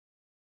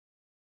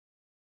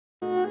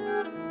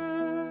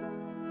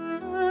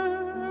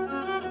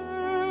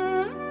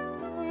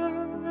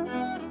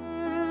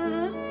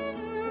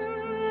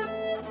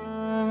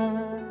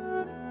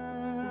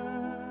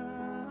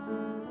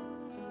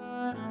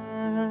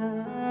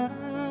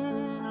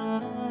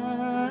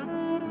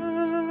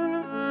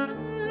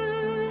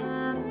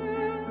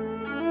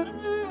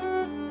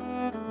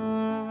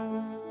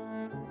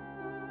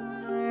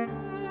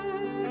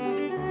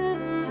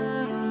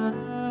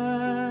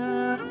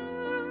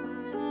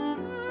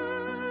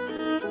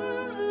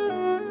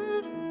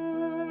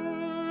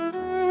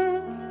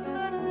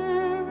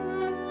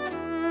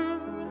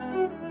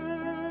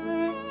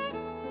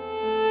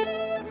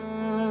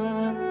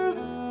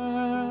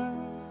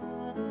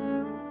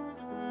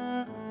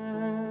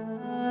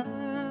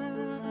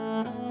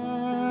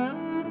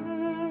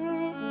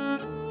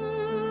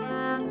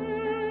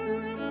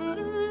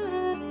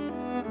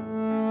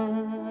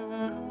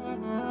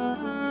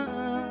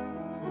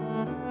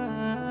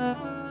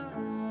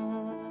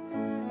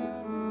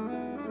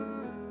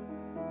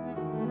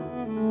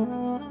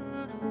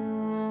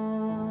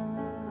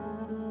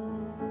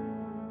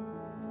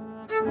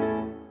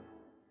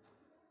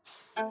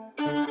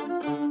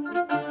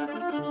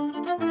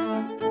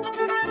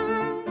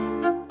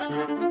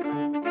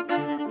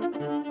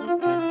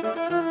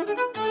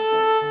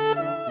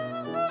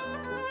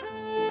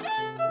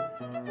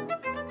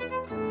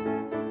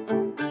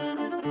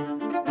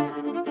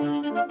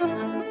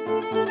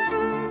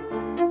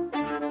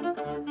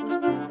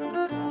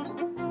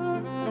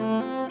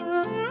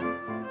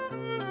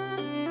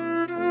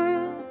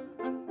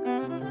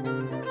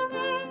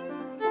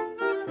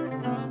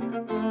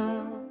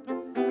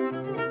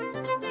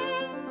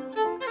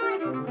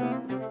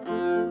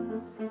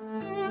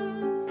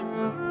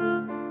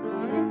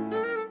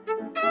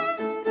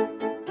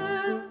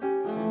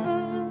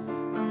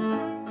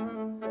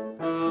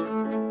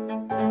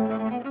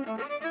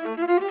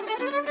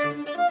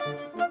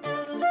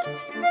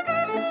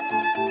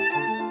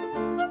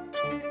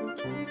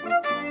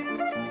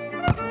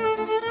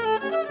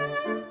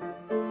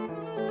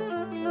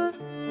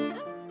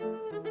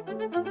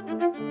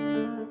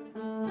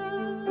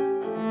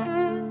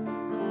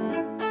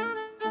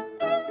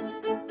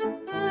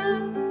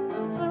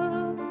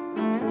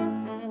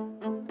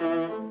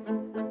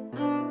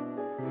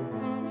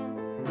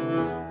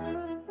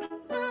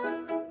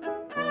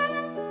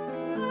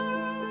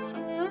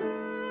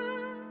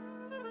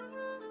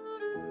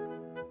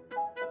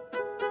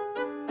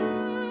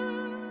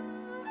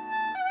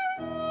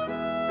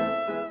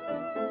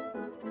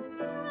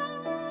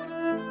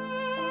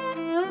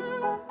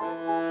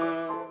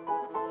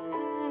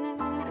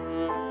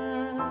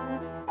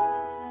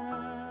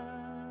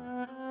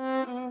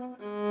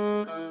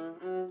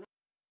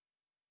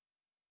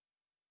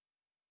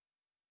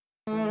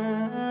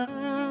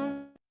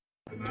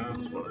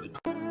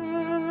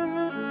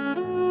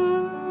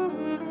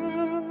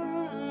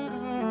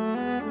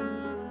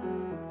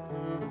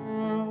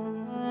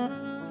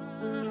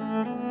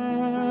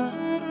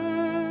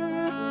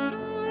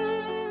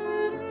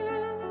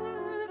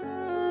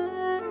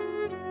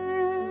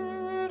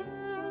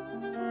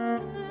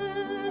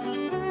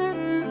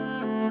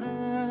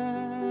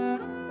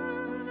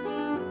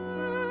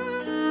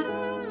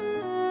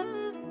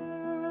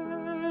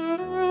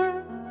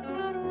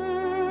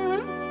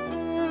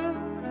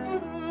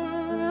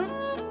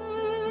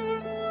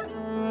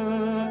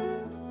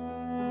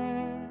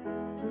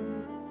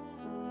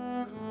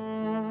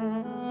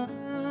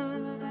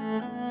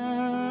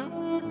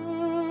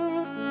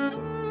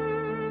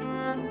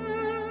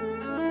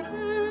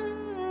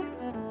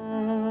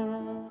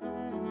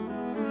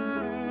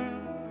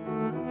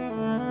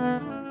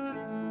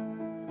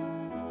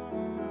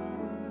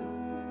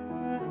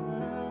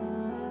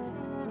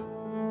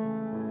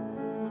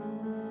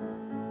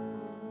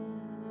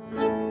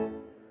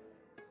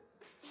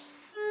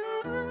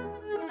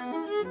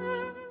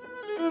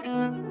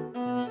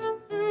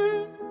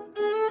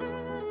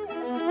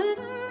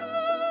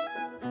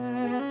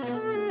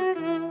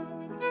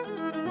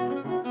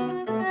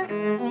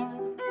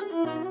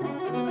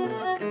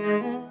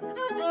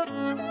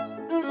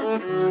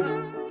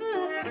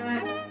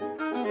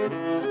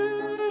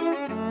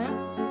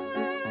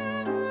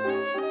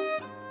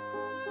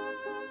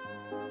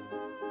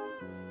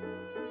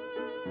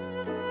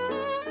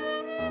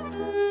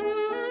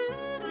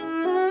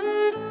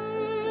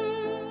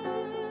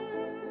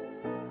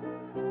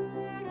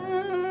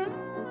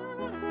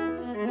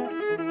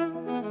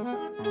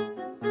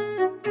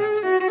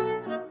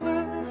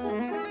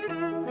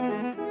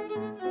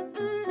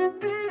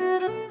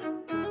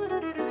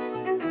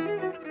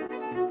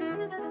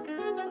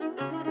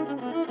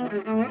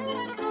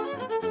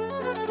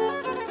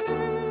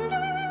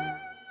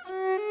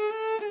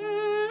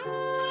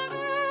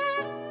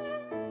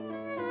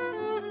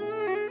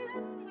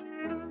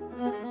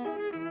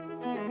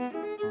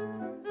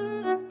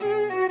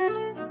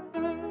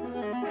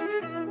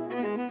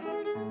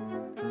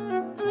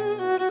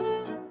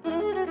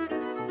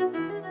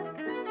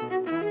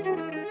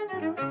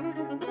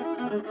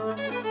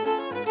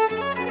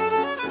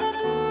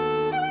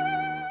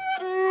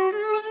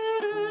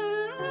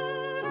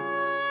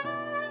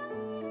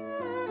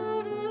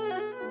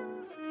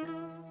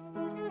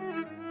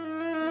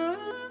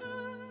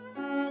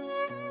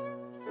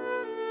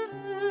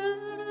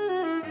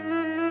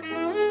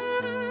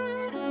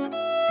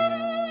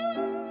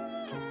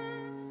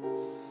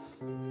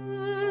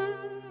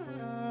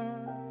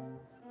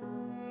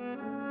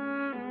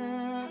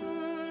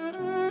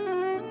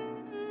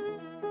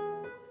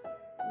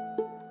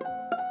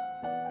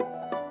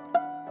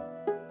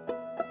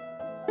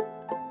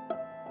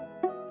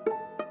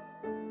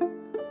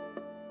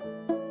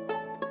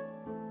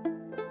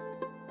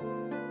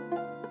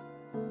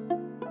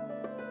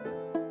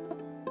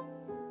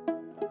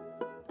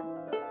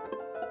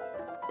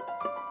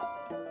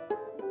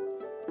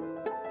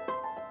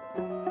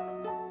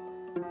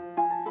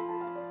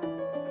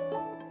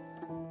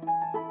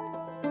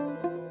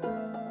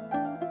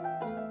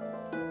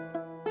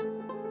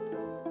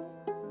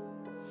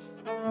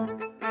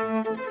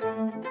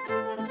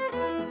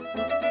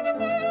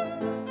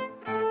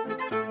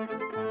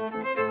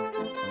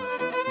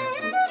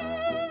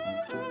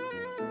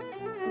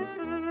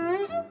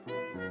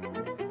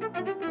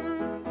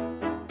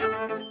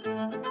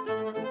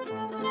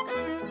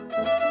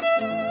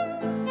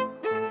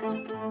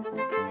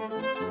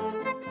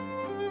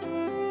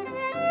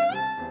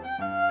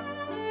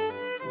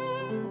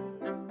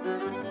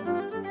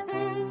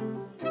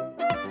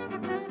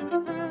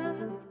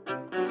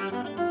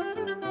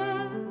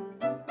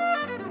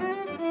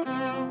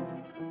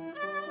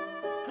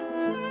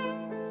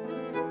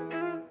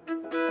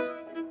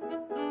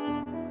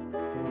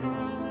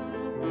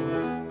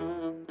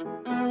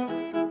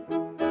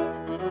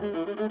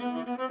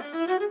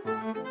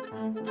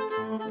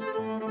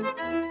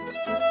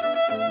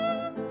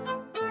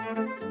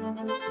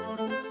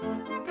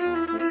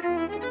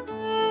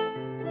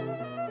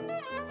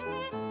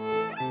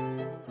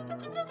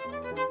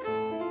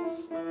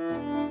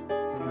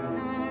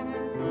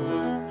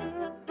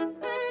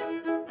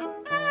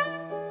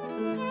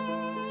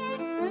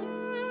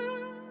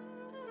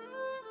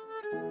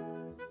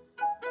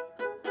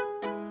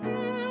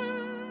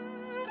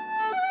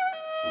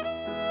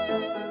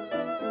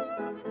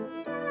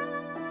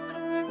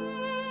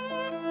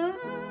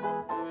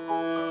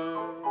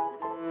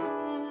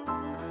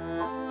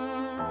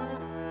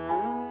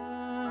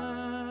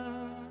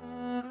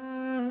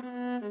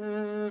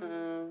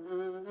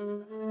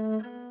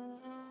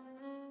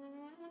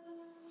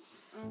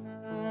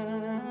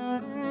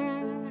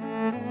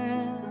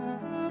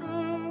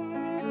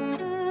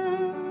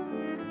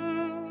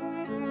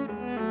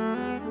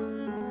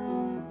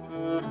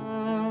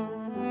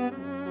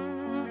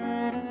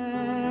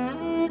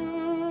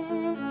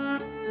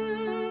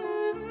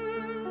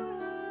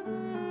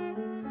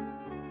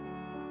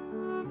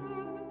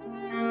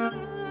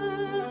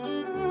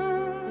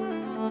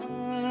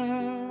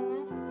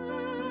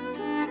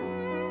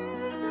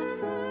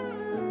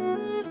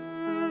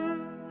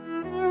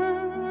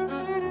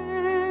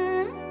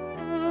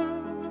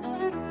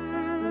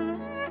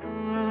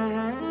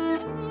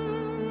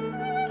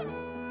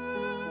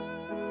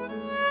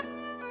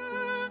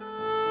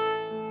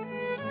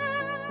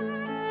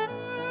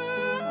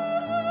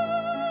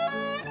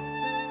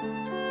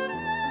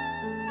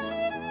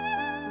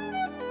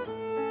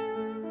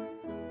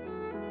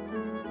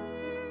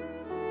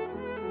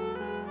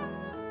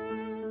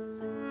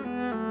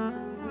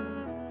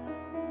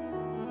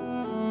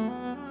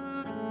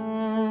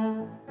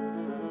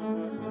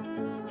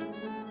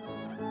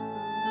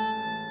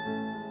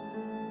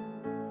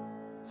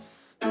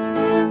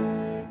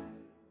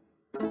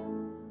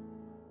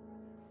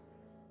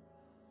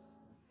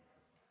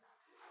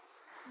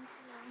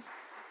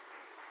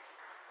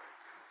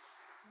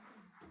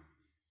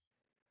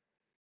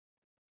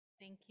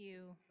Thank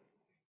you.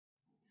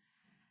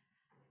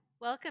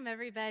 Welcome,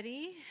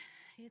 everybody.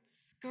 It's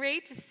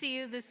great to see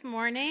you this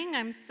morning.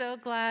 I'm so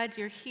glad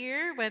you're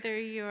here, whether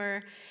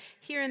you're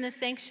here in the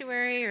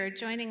sanctuary or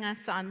joining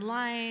us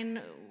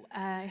online.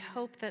 I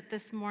hope that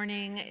this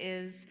morning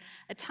is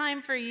a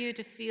time for you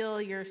to feel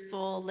your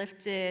soul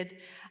lifted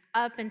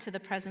up into the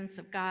presence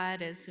of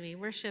God as we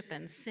worship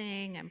and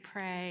sing and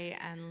pray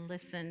and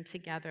listen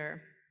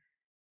together.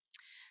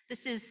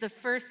 This is the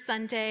first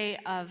Sunday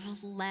of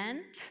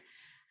Lent.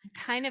 I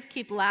kind of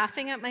keep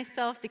laughing at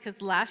myself because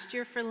last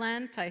year for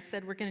Lent, I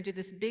said we're going to do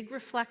this big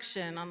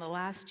reflection on the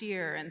last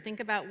year and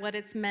think about what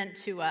it's meant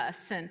to us.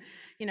 And,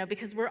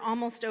 because we're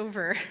almost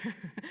over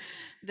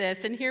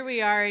this. And here we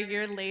are a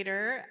year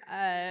later,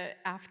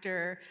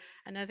 after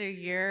another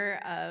year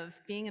of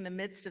being in the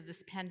midst of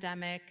this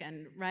pandemic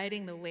and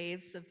riding the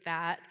waves of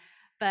that.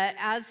 But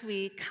as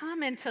we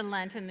come into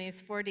Lent in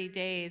these 40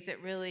 days, it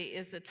really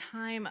is a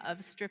time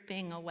of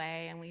stripping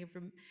away. And we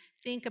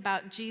think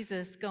about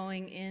Jesus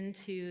going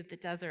into the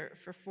desert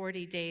for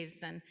 40 days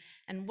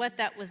and what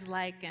that was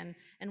like and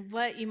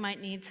what you might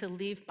need to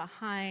leave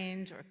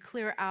behind or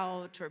clear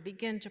out or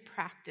begin to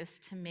practice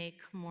to make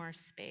more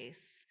space.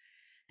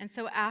 And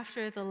so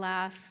after the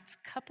last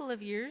couple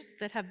of years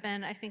that have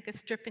been, I think, a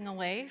stripping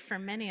away for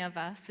many of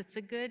us, it's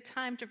a good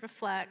time to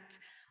reflect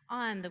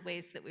on the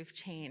ways that we've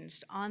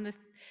changed, on the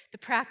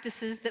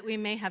practices that we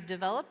may have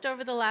developed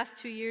over the last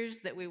 2 years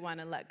that we want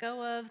to let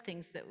go of,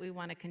 things that we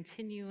want to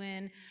continue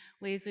in,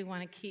 ways we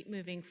want to keep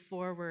moving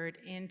forward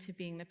into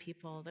being the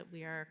people that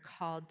we are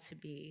called to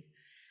be.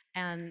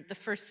 And the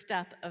first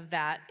step of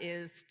that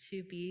is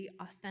to be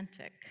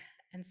authentic.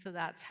 And so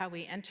that's how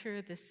we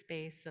enter this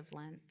space of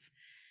Lent.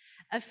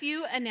 A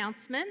few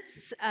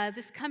announcements.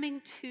 This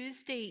coming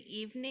Tuesday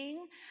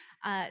evening,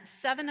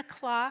 7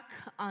 o'clock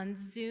on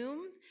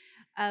Zoom,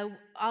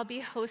 I'll be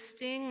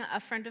hosting a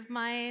friend of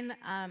mine,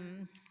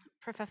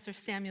 Professor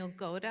Samuel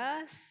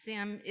Goda.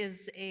 Sam is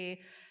a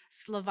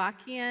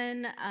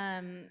Slovakian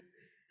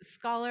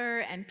scholar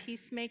and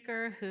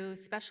peacemaker who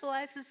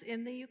specializes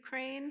in the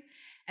Ukraine.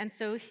 And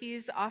so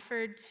he's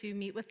offered to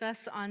meet with us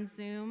on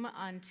Zoom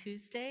on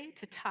Tuesday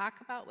to talk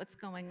about what's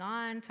going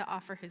on, to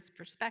offer his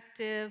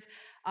perspective,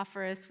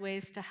 offer us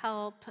ways to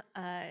help.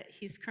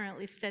 He's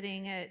currently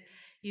studying at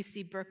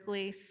UC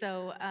Berkeley.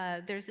 So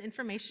there's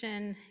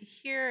information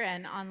here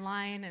and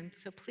online, and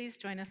so please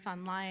join us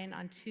online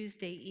on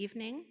Tuesday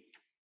evening.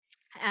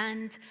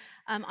 And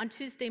on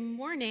Tuesday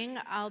morning,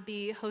 I'll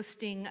be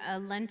hosting a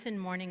Lenten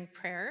morning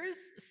prayers.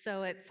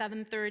 So at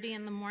 7:30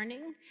 in the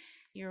morning,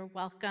 you're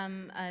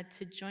welcome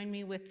to join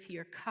me with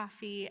your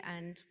coffee,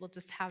 and we'll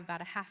just have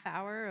about a half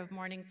hour of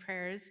morning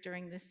prayers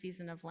during this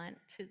season of Lent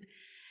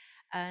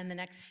in the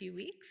next few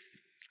weeks.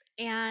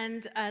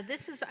 And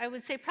this is, I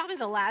would say, probably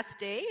the last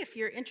day. If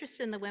you're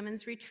interested in the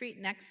women's retreat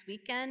next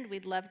weekend,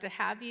 we'd love to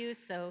have you.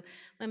 So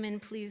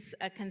women, please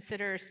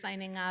consider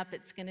signing up.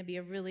 It's going to be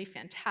a really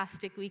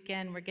fantastic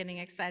weekend. We're getting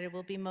excited.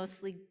 We'll be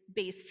mostly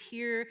based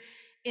here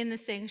in the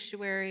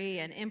sanctuary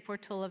and in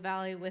Portola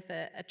Valley with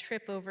a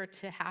trip over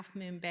to Half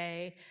Moon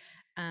Bay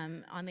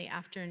on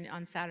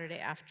Saturday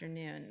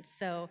afternoon.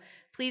 So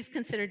please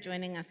consider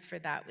joining us for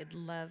that. We'd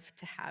love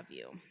to have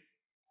you.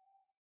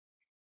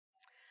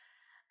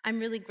 I'm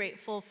really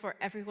grateful for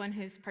everyone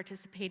who's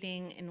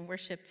participating in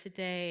worship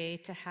today,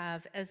 to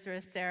have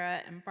Ezra,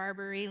 Sara, and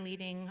Barbary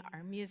leading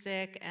our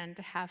music, and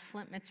to have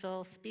Flint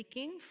Mitchell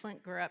speaking.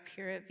 Flint grew up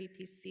here at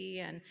VPC,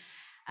 and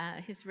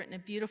he's written a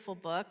beautiful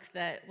book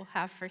that we'll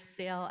have for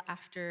sale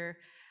after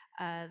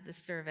the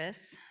service.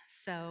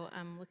 So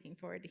I'm looking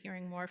forward to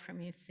hearing more from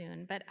you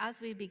soon. But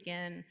as we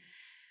begin,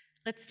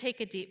 let's take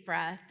a deep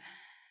breath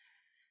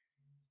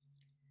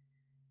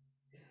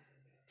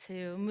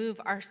to move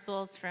our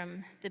souls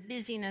from the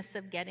busyness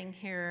of getting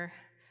here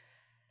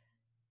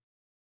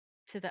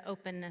to the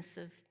openness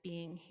of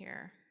being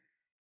here.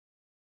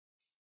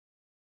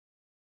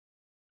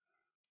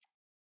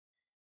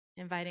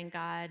 Inviting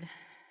God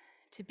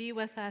to be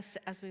with us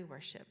as we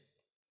worship.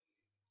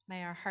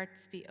 May our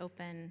hearts be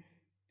open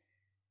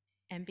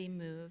and be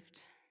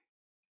moved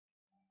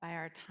by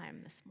our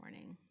time this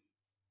morning.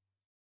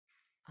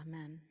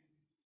 Amen.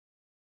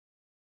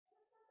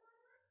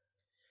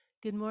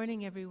 Good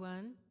morning,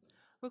 everyone.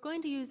 We're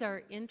going to use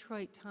our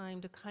introit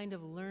time to kind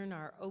of learn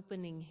our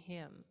opening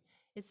hymn.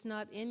 It's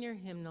not in your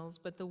hymnals,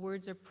 but the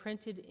words are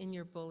printed in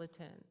your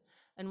bulletin.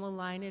 And we'll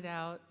line it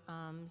out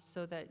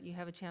so that you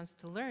have a chance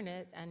to learn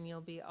it and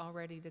you'll be all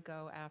ready to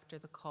go after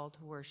the call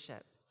to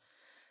worship.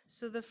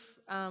 So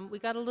we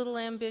got a little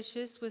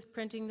ambitious with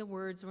printing the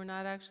words. We're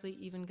not actually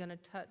even going to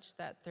touch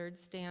that third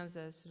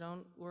stanza, so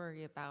don't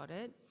worry about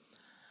it.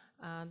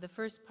 The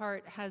first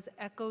part has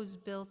echoes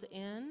built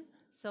in,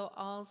 so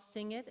I'll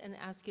sing it and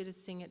ask you to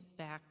sing it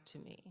back to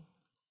me.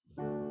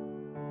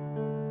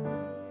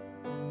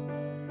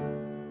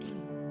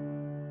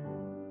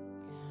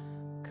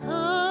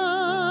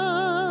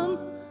 Come,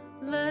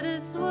 let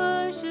us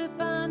worship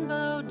and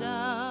bow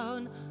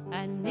down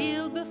and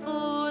kneel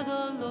before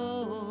the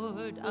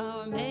Lord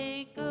our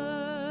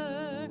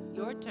Maker.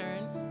 Your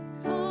turn.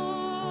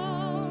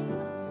 Come,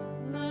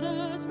 let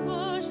us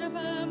worship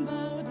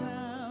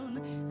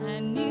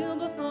and kneel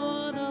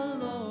before the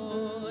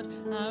Lord,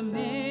 our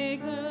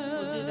Maker.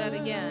 We'll do that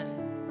again.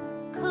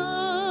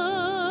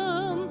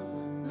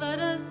 Come, let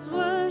us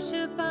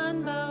worship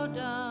and bow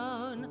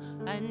down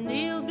and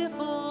kneel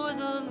before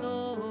the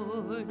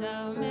Lord,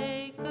 our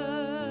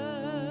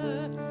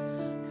Maker.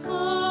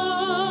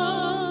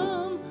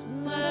 Come,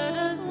 let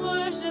us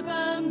worship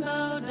and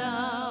bow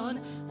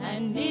down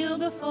and kneel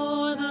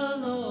before the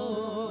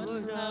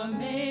Lord, our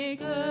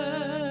Maker.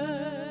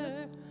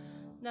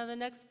 Now the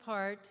next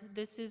part,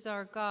 This Is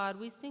Our God.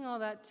 We sing all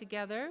that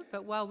together,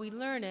 but while we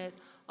learn it,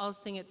 I'll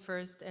sing it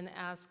first and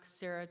ask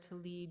Sara to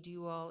lead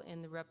you all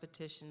in the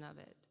repetition of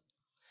it.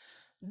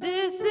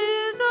 This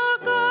is our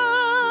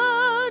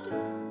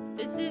God.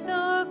 This is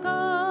our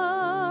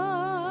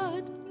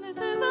God. This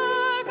is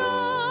our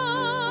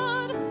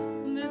God.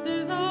 This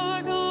is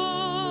our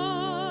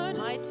God.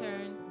 My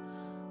turn.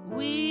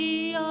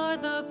 We are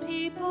the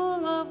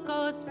people of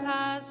God's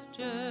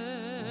pasture.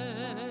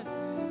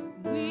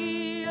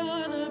 We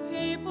are the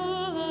people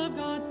of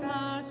God's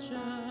pasture.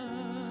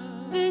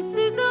 This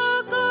is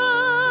our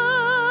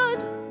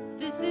God.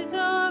 This is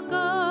our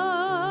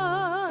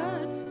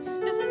God.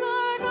 This is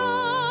our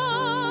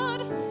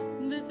God.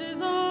 This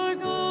is our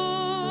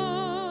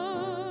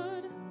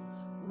God.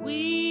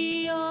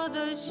 We are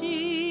the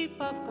sheep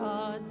of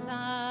God's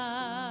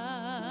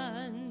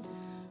hand.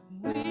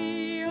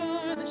 We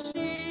are the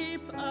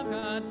sheep of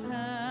God's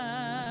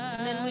hand.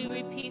 And then we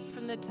repeat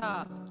from the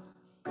top.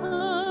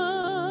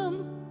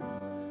 Come,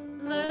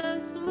 let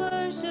us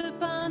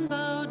worship and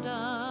bow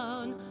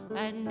down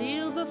and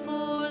kneel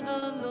before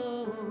the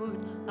Lord,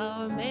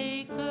 our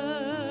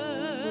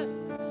Maker.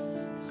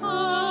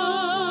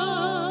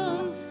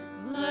 Come,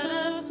 let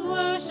us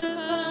worship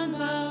and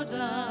bow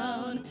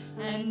down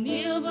and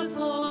kneel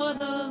before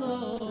the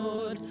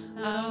Lord,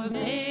 our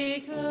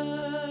Maker.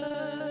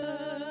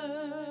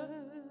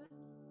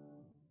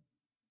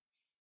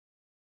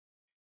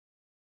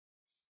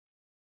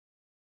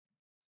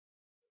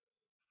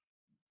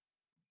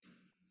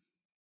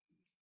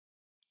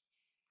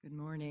 Good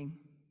morning.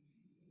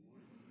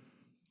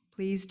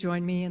 Please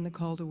join me in the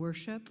call to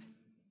worship.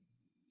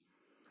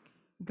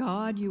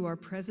 God, you are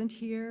present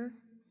here,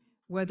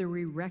 whether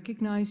we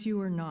recognize you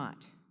or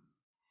not,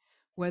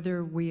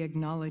 whether we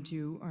acknowledge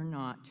you or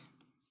not.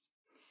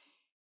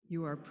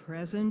 You are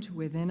present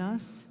within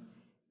us,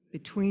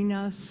 between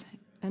us,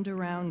 and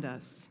around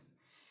us.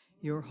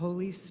 Your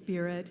Holy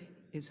Spirit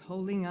is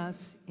holding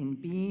us in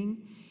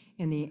being,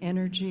 and the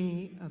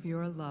energy of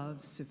your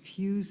love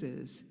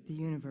suffuses the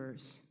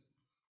universe.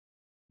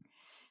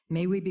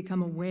 May we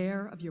become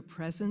aware of your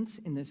presence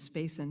in this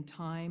space and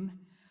time,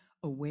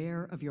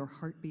 aware of your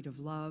heartbeat of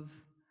love,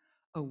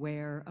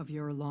 aware of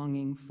your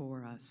longing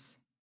for us.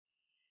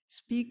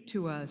 Speak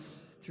to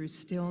us through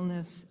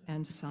stillness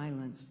and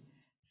silence,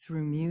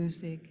 through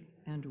music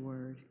and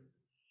word.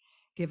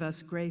 Give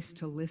us grace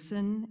to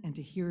listen and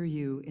to hear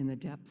you in the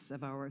depths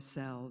of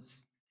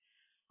ourselves.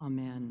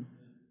 Amen.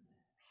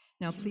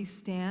 Now please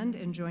stand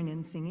and join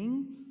in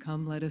singing,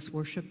 Come, Let Us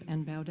Worship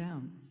and Bow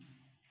Down.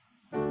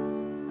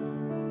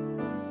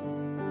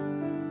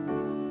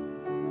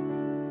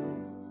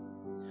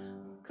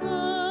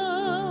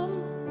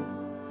 Come,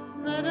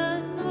 let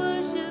us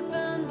worship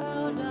and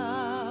bow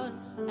down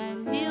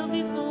and kneel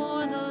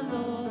before the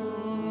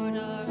Lord,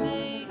 our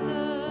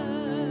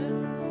Maker.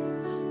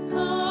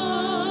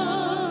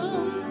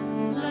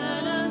 Come,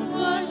 let us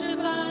worship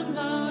and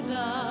bow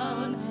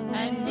down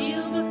and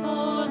kneel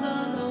before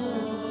the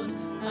Lord,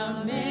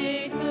 our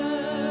Maker.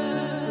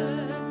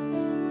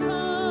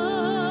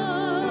 Come,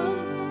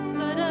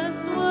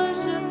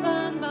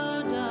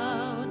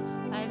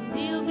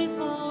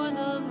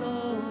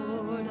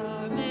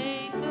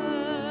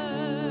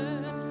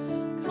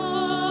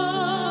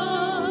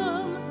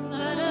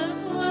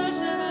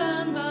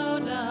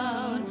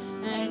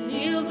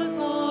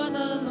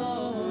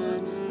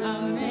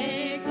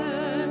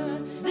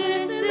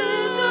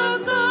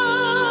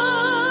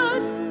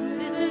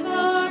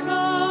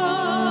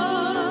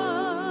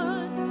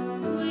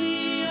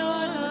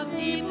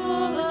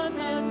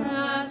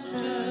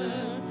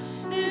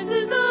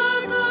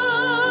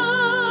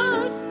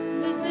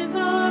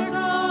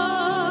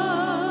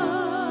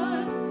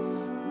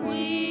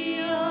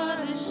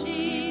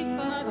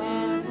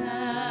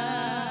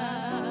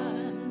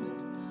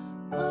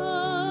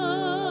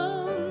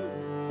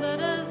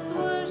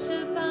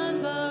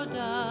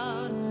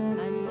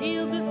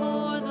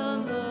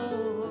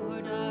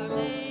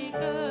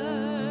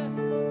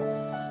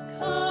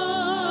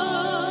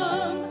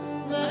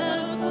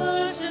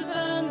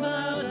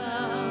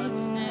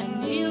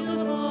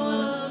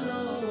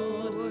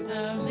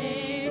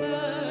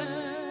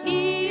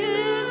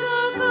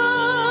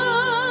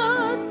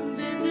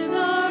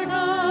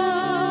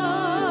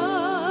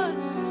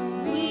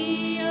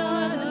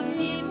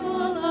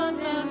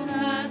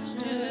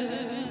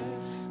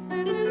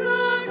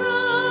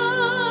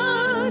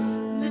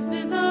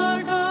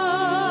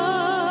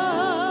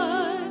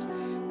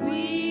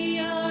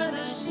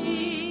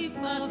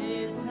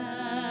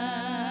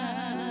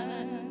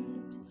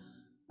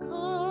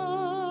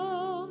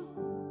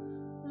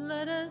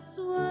 Let us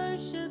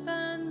worship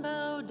and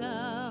bow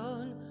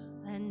down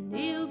and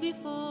kneel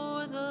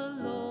before the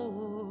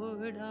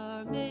Lord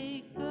our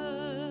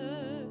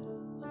Maker.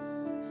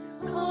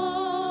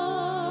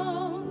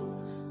 Come,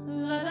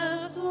 let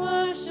us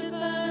worship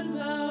and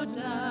bow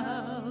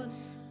down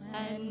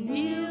and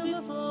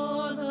kneel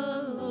before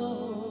the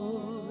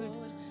Lord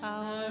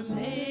our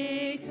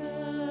Maker.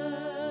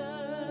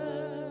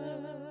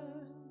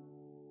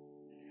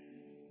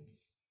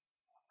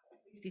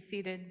 Please be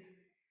seated.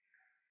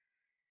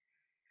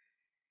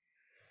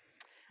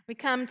 We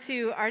come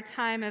to our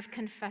time of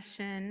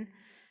confession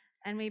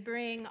and we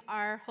bring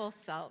our whole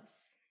selves,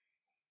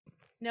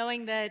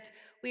 knowing that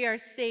we are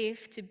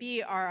safe to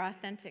be our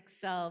authentic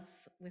selves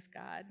with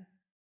God.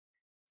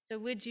 So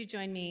would you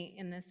join me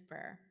in this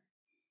prayer?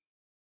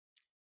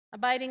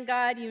 Abiding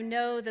God, you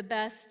know the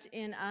best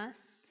in us.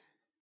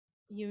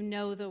 You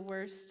know the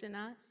worst in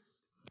us.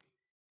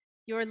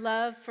 Your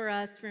love for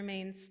us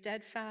remains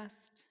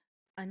steadfast,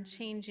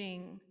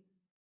 unchanging,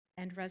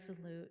 and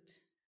resolute.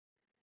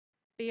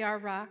 Be our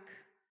rock,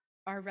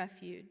 our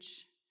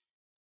refuge,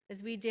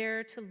 as we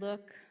dare to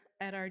look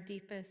at our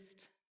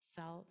deepest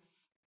selves.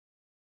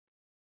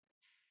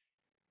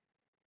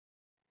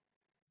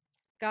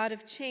 God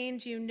of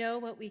change, you know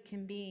what we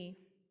can be.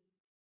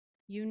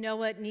 You know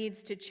what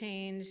needs to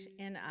change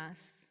in us.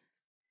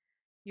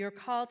 Your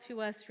call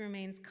to us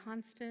remains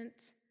constant,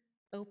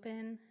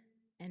 open,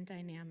 and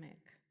dynamic.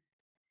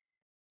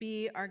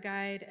 Be our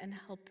guide and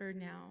helper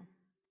now.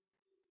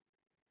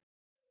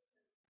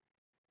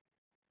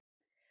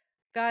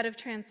 God of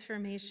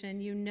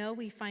transformation, you know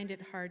we find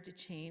it hard to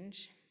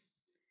change.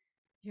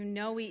 You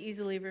know we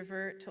easily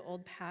revert to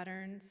old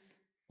patterns,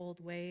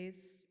 old ways.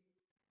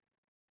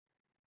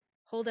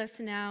 Hold us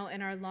now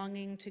in our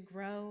longing to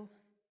grow.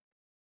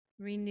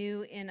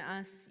 Renew in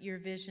us your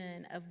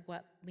vision of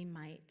what we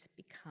might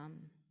become.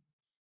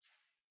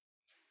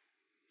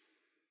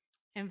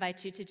 I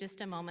invite you to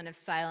just a moment of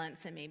silence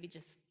and maybe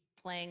just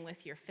playing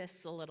with your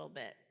fists a little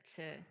bit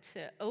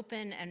to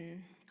open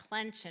and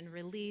clench and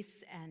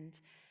release and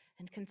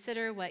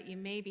consider what you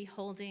may be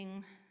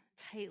holding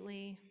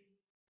tightly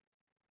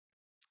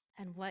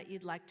and what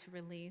you'd like to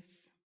release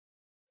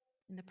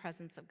in the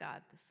presence of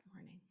God this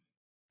morning.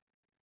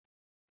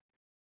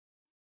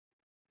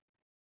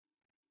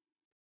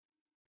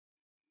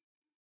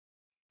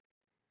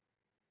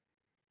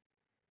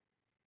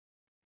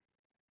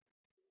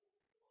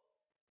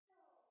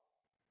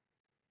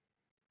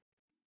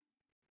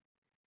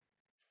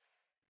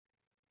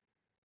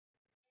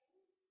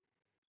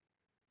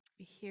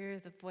 We hear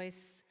the voice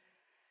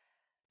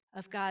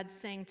of God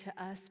saying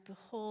to us,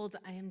 "Behold,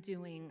 I am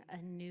doing a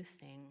new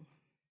thing.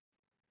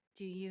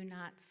 Do you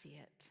not see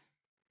it?"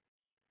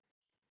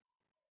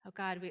 Oh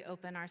God, we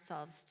open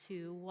ourselves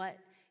to what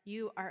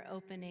you are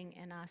opening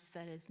in us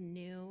that is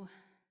new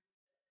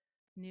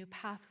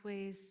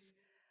pathways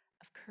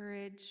of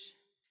courage,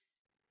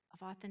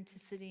 of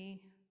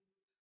authenticity,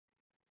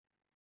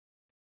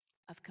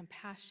 of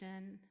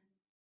compassion,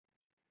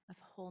 of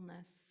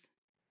wholeness.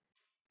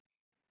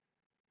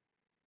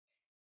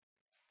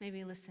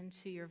 Maybe listen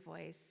to your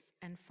voice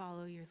and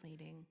follow your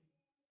leading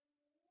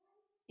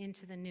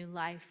into the new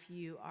life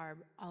you are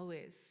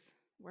always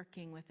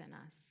working within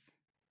us.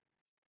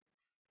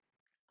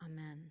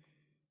 Amen.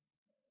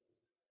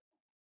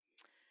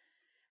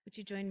 Would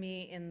you join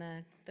me in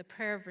the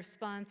prayer of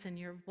response in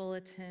your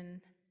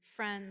bulletin?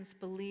 Friends,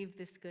 believe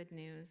this good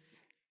news.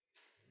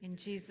 In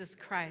Jesus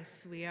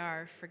Christ, we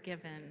are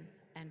forgiven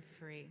and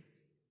free.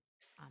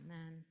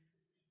 Amen.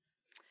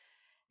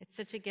 It's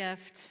such a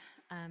gift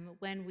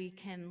when we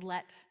can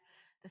let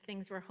the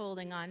things we're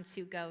holding on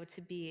to go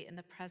to be in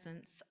the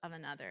presence of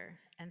another.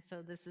 And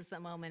so this is the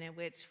moment in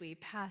which we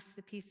pass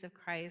the peace of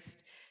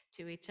Christ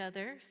to each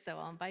other. So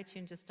I'll invite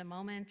you in just a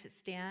moment to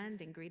stand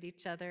and greet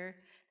each other.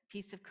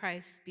 The peace of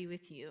Christ be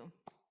with you.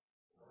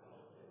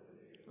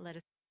 Let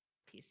us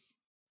peace.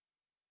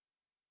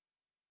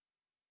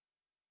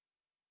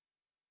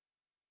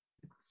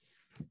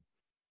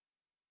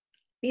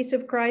 Peace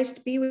of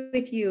Christ be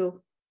with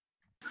you.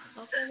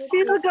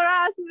 Peace of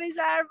Christ with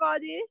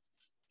everybody.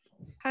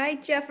 Hi,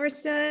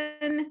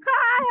 Jefferson.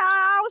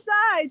 Hi,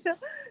 outside.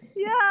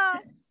 Yeah.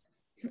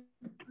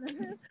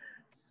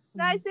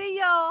 Nice to see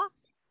you.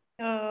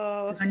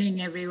 Oh, Good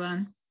morning,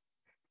 everyone.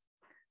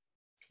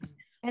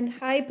 and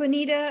hi,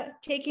 Bonita,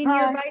 taking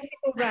your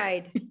bicycle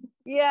ride.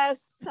 Yes,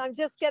 I'm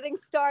just getting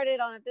started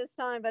on it this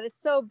time, but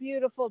it's so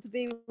beautiful to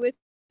be with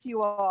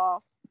you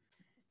all.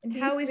 And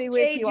Peace how is be with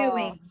Jay you all.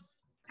 doing?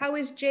 How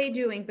is Jay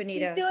doing,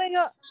 Bonita? He's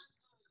doing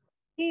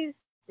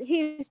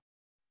he's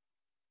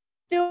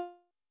doing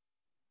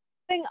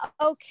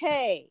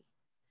okay.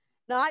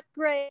 Not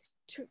great,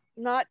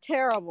 not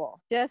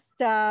terrible. Just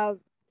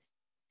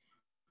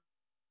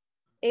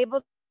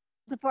able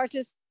to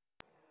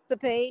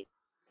participate,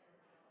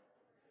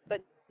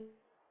 but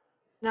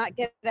not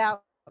get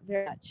out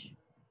very much.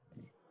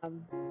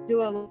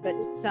 Do a little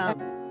bit some.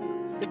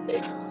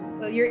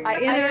 Well, you're in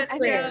our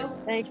prayer.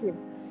 Thank you.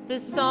 The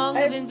song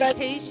Hi, of everybody.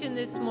 invitation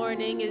this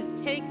morning is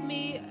 "Take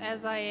Me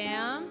as I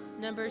Am,"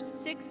 number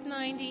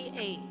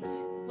 698.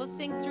 We'll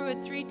sing through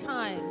it 3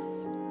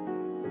 times.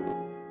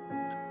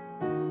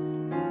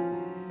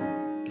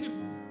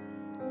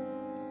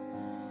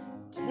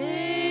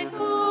 Take,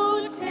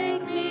 oh,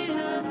 take me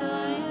as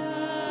I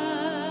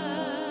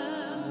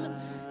am,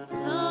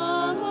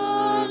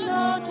 someone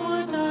not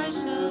what I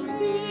shall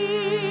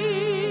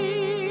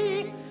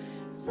be.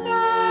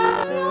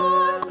 Set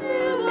your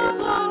seal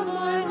upon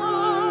my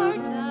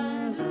heart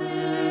and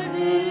live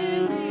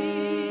in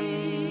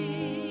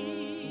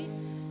me.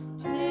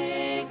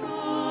 Take,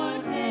 oh,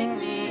 take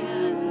me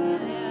as I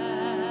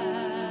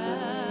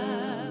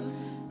am,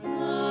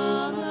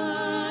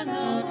 someone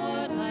not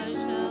what I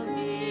shall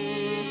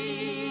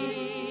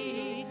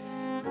be.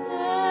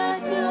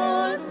 Set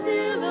your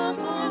seal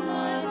upon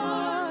my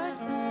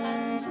heart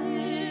and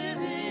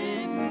live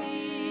in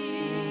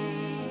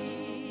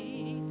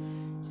me.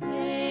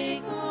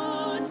 Take,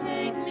 oh,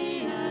 take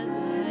me as I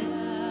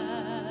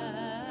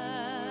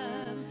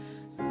am,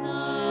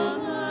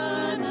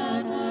 someone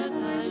not what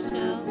I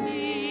shall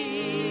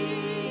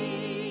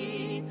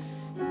be.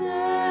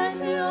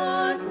 Set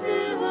your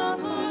seal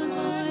upon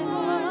my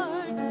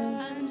heart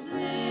and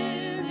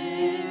live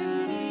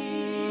in me.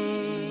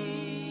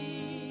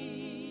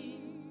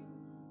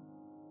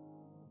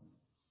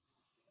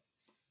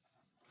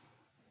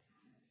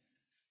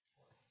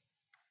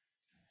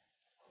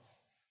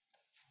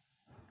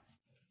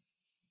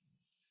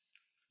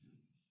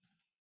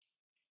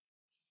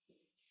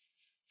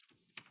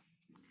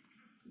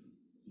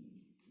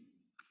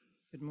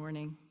 Good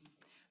morning.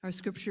 Our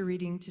scripture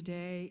reading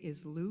today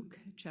is Luke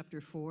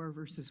chapter 4,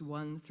 verses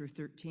 1 through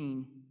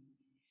 13.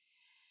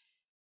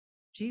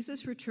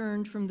 Jesus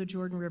returned from the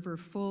Jordan River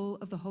full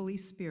of the Holy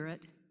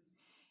Spirit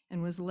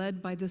and was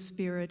led by the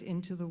Spirit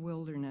into the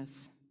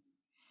wilderness.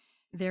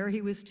 There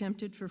he was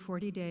tempted for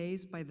 40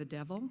 days by the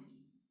devil.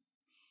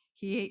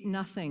 He ate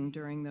nothing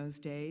during those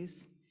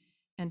days,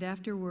 and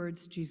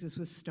afterwards Jesus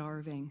was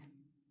starving.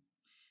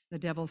 The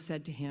devil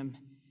said to him,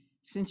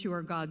 "Since you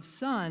are God's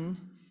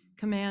son,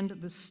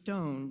 command the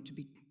stone to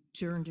be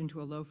turned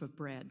into a loaf of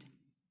bread."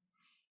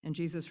 And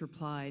Jesus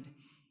replied,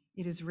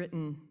 "It is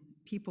written,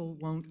 people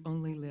won't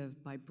only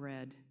live by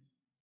bread."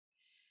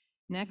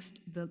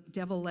 Next, the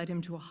devil led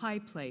him to a high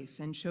place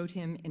and showed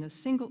him in a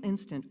single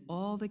instant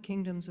all the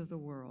kingdoms of the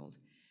world.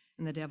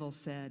 And the devil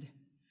said,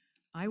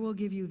 "I will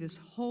give you this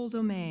whole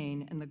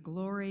domain and the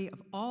glory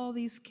of all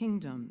these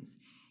kingdoms.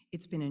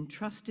 It's been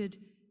entrusted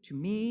to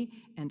me,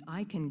 and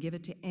I can give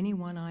it to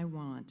anyone I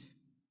want.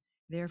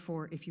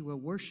 Therefore, if you will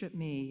worship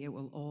me, it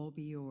will all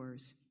be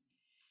yours."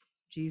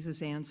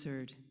 Jesus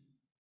answered,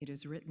 "It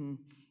is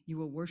written, you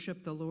will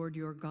worship the Lord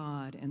your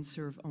God and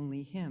serve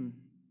only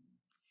him."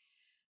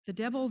 The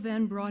devil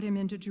then brought him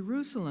into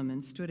Jerusalem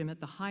and stood him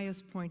at the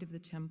highest point of the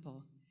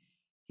temple.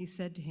 He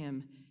said to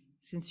him,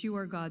 "Since you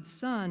are God's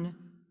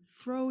son,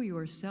 throw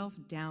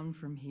yourself down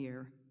from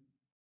here,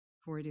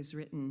 for it is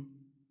written,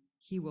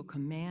 he will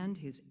command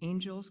his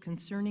angels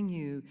concerning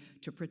you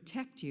to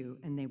protect you,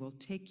 and they will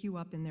take you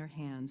up in their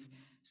hands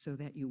so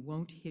that you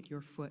won't hit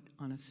your foot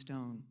on a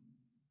stone."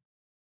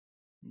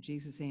 And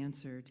Jesus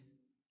answered,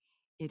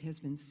 "It has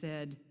been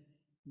said,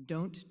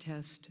 don't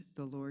test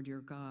the Lord your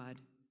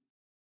God."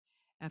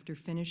 After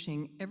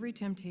finishing every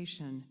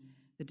temptation,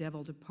 the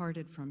devil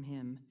departed from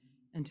him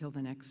until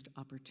the next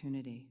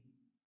opportunity.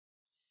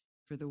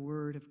 For the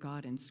word of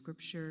God in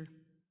Scripture,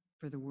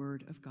 for the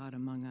word of God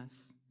among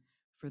us,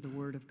 for the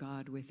word of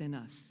God within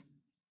us.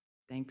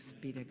 Thanks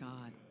be to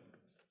God.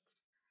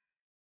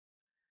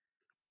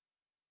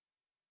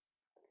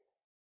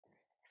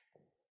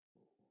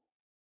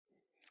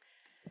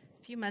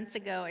 A few months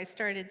ago, I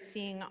started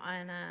seeing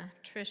on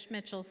Trish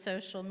Mitchell's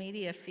social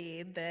media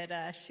feed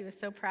that she was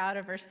so proud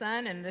of her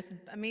son and this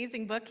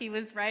amazing book he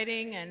was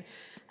writing. And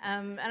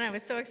I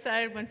was so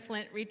excited when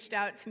Flint reached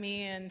out to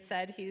me and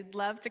said he'd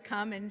love to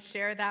come and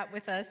share that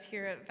with us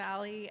here at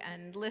Valley,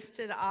 and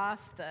listed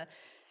off the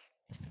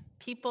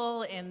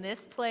people in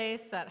this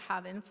place that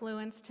have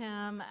influenced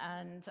him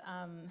and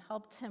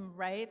helped him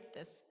write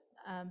this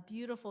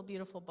beautiful,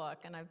 beautiful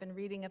book. And I've been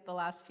reading it the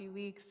last few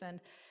weeks,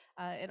 and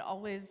it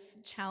always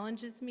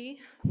challenges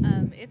me.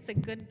 It's a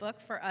good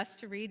book for us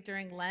to read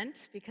during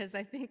Lent, because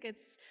I think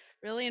it's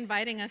really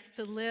inviting us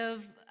to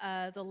live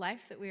the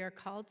life that we are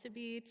called to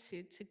be,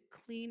 to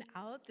clean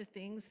out the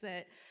things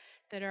that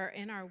are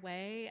in our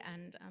way.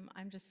 And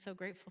I'm just so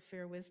grateful for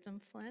your wisdom,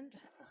 Flint,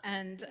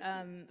 and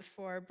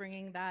for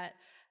bringing that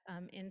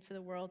into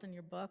the world in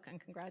your book,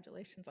 and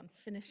congratulations on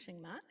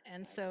finishing that.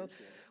 And so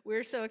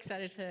we're so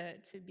excited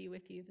to be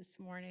with you this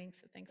morning.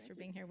 So thanks for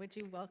being here. Would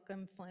you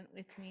welcome Flint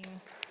with me?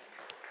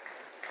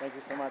 Thank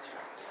you so much.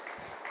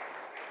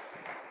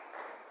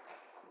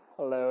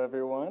 Hello,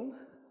 everyone.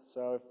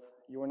 So if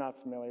you were not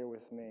familiar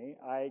with me,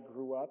 I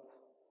grew up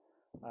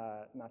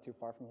not too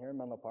far from here in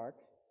Menlo Park,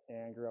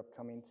 and grew up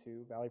coming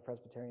to Valley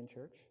Presbyterian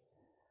Church.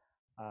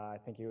 I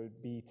think it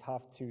would be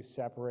tough to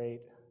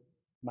separate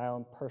my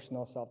own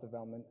personal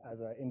self-development as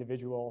an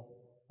individual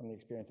from the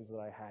experiences that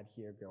I had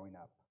here growing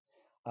up.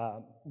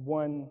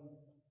 One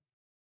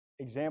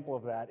example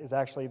of that is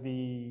actually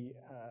the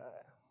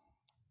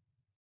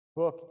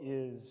book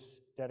is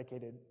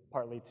dedicated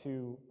partly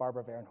to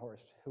Barbara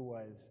Varenhorst, who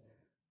was,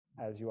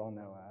 as you all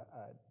know,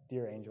 a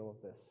dear angel of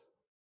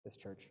this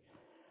church.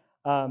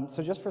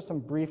 So just for some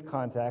brief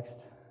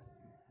context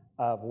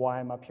of why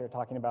I'm up here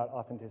talking about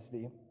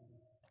authenticity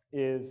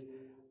is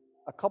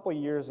a couple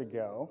years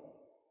ago,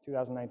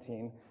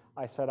 2019,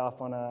 I set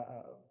off on a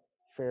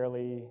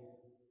fairly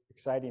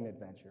exciting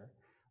adventure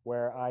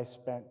where I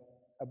spent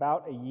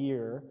about a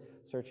year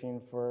searching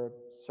for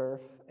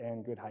surf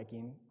and good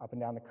hiking up and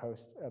down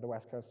the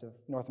west coast of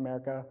North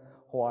America,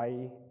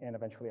 Hawaii, and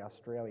eventually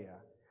Australia.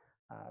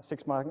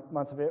 6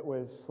 months of it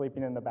was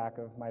sleeping in the back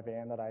of my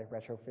van that I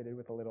retrofitted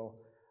with a little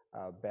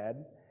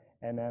bed,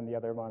 and then the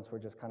other months were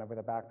just kind of with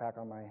a backpack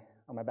on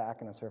my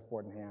back and a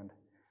surfboard in hand.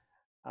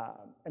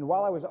 And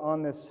while I was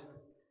on this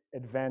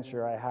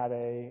adventure, I had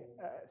a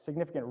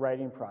significant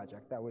writing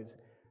project that was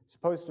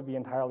supposed to be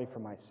entirely for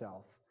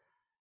myself.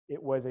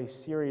 It was a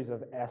series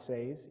of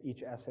essays.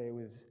 Each essay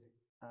was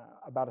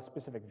about a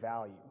specific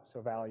value,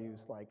 so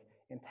values like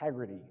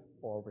integrity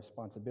or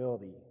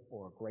responsibility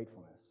or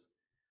gratefulness.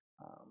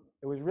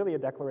 It was really a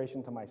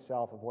declaration to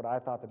myself of what I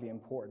thought to be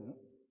important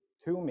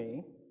to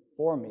me,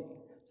 for me,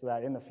 so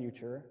that in the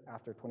future,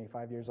 after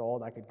 25 years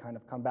old, I could kind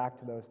of come back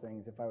to those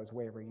things if I was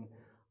wavering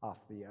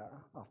off the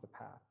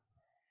path.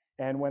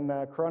 And when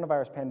the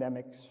coronavirus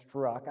pandemic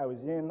struck, I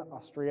was in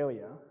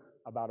Australia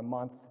about a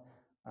month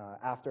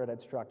after it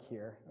had struck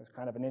here. It was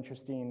kind of an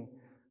interesting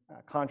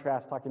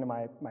contrast, talking to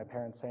my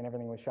parents, saying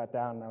everything was shut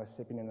down, and I was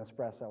sipping an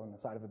espresso on the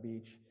side of a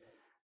beach.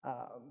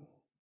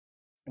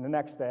 And the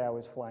next day, I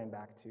was flying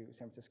back to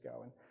San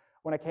Francisco. And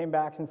when I came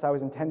back, since I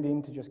was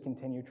intending to just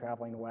continue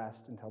traveling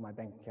west until my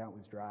bank account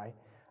was dry,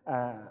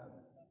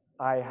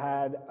 I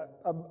had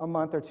a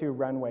month or two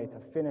runway to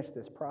finish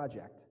this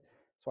project.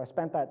 So I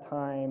spent that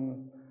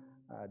time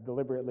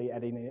deliberately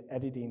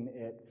editing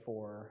it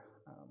for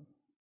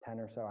 10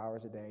 or so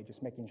hours a day,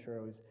 just making sure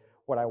it was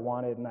what I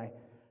wanted. And I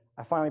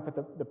finally put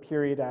the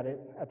period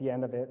at the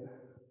end of it.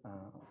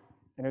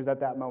 And it was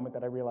at that moment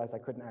that I realized I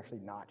couldn't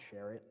actually not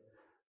share it.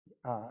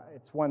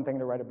 It's one thing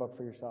to write a book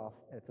for yourself.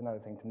 It's another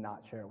thing to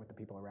not share it with the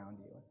people around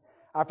you.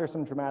 After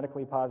some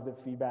dramatically positive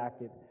feedback,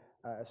 it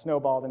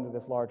snowballed into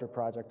this larger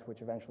project,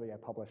 which eventually I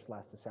published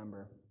last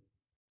December.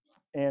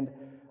 And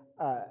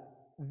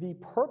the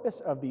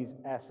purpose of these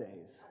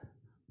essays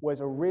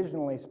was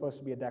originally supposed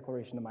to be a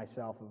declaration to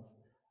myself of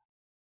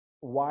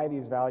why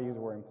these values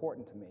were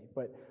important to me.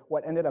 But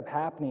what ended up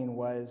happening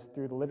was,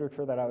 through the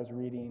literature that I was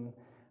reading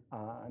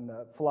and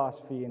the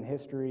philosophy and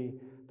history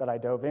that I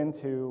dove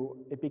into,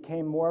 it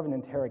became more of an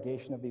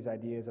interrogation of these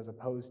ideas as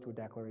opposed to a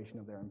declaration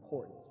of their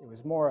importance. It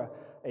was more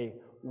a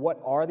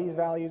what are these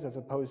values as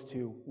opposed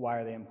to why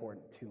are they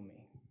important to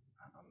me.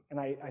 And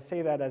I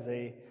say that as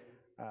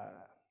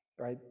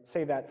or I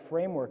say that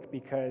framework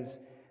because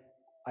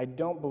I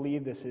don't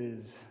believe this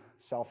is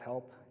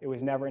self-help. It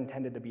was never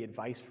intended to be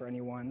advice for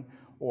anyone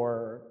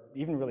or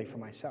even really for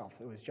myself.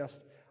 It was just,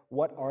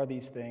 what are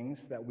these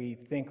things that we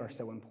think are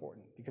so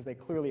important? Because they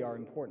clearly are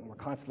important. We're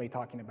constantly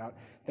talking about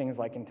things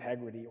like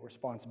integrity or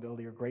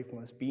responsibility or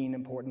gratefulness being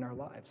important in our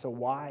lives. So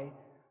why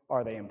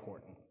are they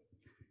important?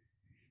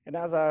 And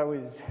as I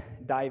was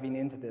diving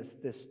into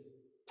this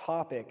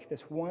topic,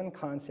 this one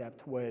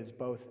concept was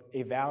both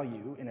a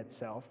value in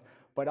itself,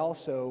 but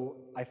also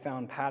I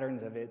found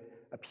patterns of it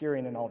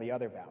appearing in all the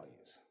other values.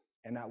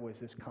 And that was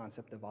this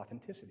concept of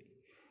authenticity.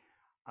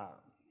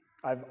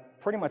 I've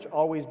pretty much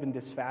always been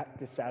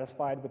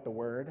dissatisfied with the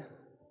word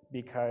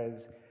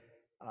because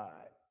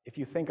if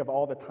you think of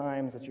all the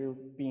times that you're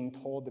being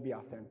told to be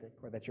authentic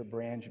or that your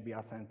brand should be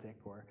authentic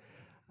or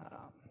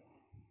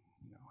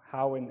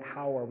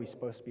how are we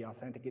supposed to be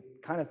authentic, it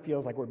kind of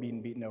feels like we're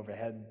being beaten over the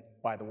head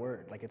by the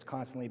word, like it's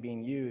constantly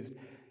being used.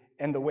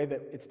 And the way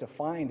that it's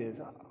defined is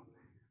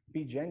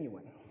be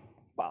genuine.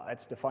 Well,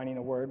 that's defining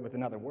a word with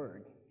another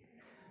word.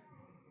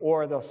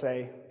 Or they'll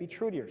say, be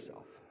true to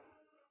yourself,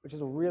 which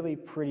is a really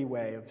pretty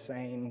way of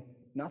saying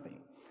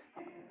nothing.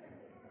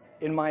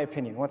 In my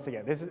opinion, once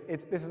again, this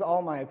is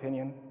all my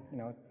opinion,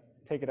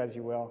 take it as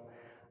you will.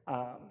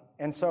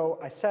 And so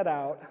I set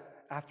out,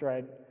 after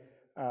I'd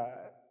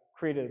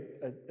created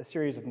a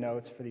series of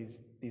notes for these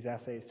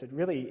essays to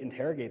really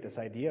interrogate this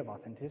idea of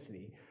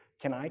authenticity.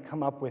 Can I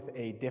come up with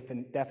a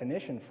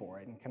definition for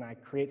it, and can I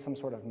create some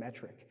sort of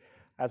metric?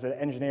 As an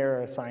engineer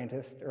or a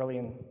scientist, early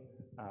in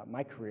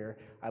my career,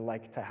 I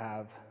like to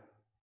have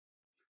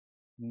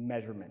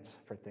measurements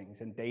for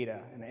things and data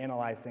and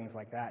analyze things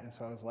like that. And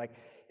so I was like,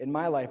 in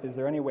my life, is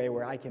there any way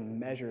where I can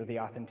measure the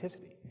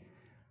authenticity?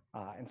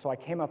 And so I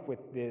came up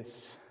with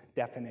this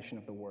definition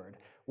of the word,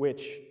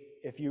 which,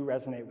 if you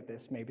resonate with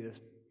this, maybe this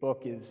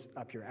book is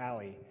up your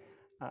alley.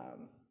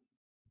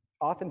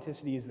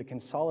 Authenticity is the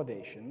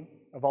consolidation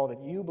of all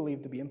that you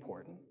believe to be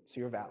important, so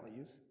your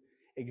values,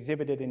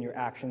 exhibited in your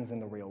actions in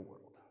the real world.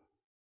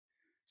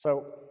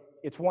 So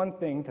it's one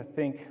thing to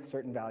think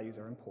certain values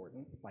are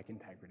important, like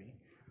integrity.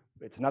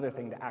 It's another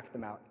thing to act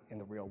them out in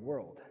the real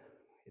world.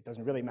 It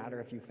doesn't really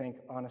matter if you think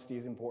honesty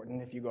is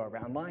important if you go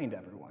around lying to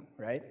everyone,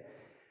 right?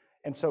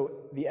 And so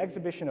the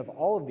exhibition of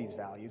all of these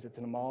values, it's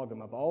an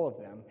amalgam of all of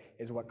them,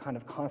 is what kind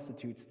of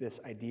constitutes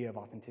this idea of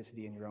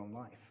authenticity in your own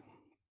life.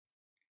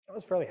 I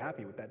was fairly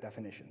happy with that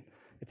definition.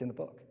 It's in the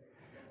book.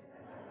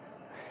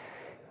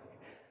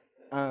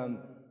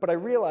 But I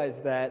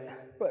realized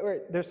that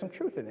there's some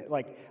truth in it.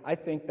 Like, I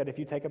think that if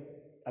you take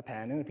a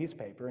pen and a piece of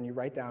paper and you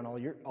write down all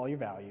your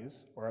values,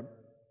 or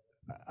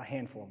a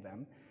handful of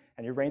them,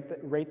 and you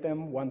rate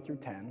them 1 through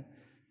 10,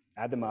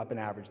 add them up and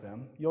average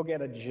them, you'll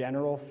get a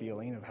general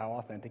feeling of how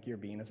authentic you're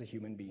being as a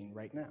human being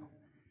right now.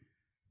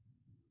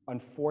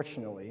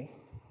 Unfortunately,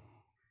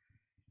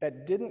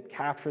 that didn't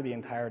capture the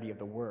entirety of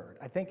the word.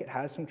 I think it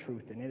has some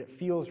truth in it. It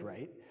feels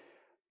right,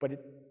 but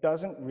it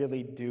doesn't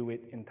really do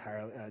it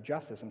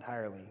justice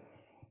entirely.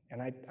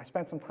 And I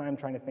spent some time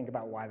trying to think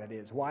about why that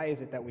is. Why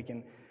is it that we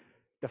can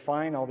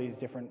define all these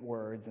different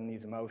words and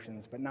these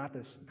emotions, but not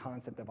this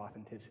concept of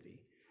authenticity?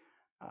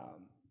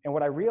 And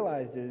what I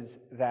realized is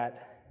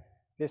that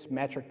this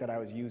metric that I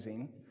was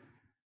using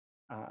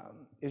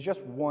is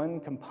just one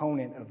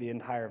component of the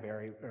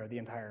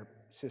entire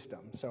system.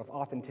 So if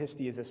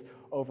authenticity is this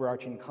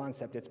overarching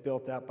concept, it's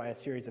built up by a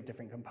series of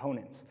different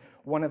components.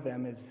 One of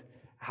them is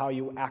how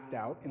you act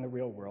out in the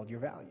real world your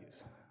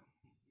values.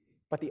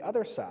 But the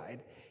other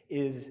side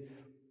is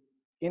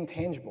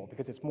intangible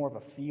because it's more of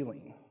a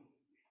feeling.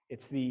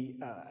 It's the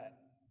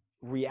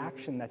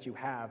reaction that you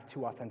have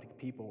to authentic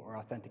people or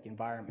authentic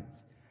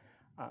environments,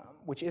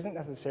 which doesn't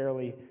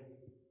necessarily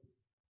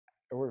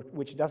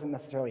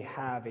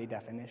have a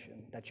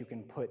definition that you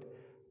can put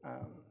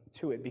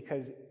to it,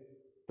 because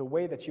the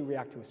way that you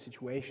react to a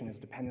situation is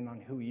dependent on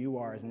who you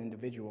are as an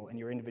individual and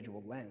your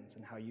individual lens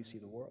and how you see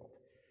the world.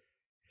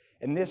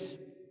 And this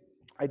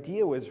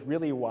idea was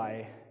really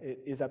why it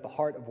is at the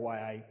heart of why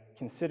I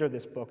consider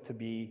this book to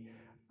be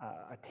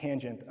a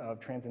tangent of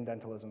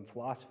transcendentalism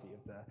philosophy,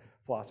 of the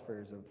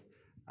philosophers of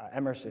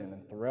Emerson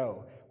and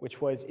Thoreau,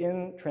 which was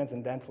in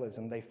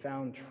transcendentalism, they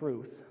found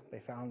truth, they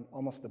found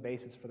almost the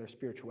basis for their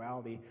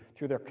spirituality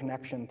through their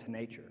connection to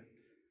nature.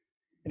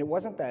 And it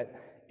wasn't that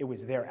it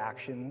was their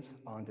actions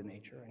onto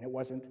nature, and it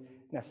wasn't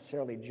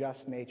necessarily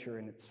just nature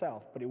in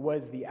itself, but it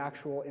was the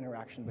actual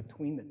interaction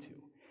between the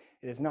two.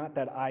 It is not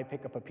that I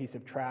pick up a piece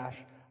of trash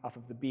off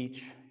of the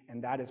beach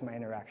and that is my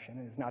interaction.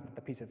 It is not that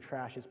the piece of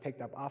trash is picked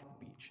up off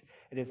the beach.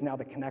 It is now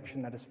the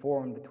connection that is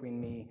formed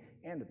between me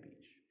and the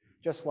beach,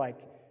 just like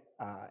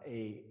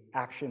an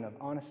action of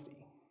honesty.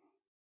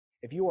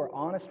 If you are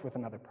honest with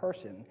another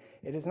person,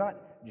 it is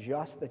not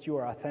just that you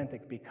are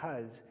authentic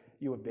because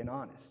you have been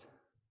honest,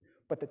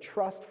 but the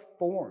trust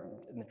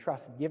formed and the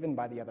trust given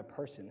by the other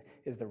person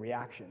is the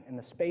reaction. And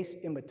the space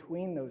in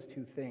between those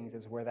two things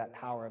is where that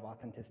power of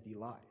authenticity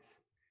lies.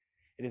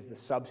 It is the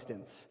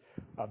substance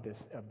of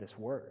this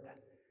word,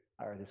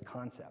 or this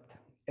concept.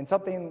 And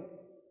something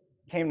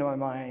came to my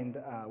mind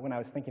when I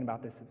was thinking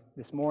about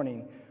this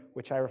morning,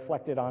 which I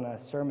reflected on a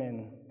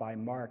sermon by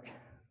Mark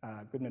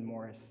Goodman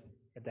Morris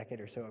a decade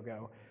or so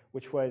ago,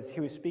 which was,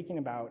 he was speaking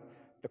about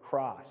the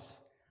cross,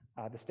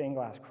 the stained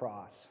glass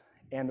cross,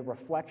 and the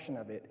reflection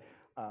of it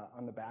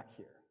on the back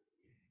here.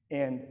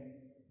 And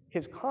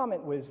his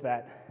comment was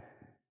that,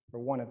 or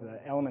one of the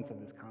elements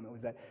of this comment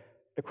was that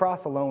the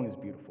cross alone is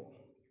beautiful,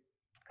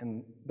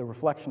 and the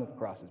reflection of the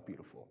cross is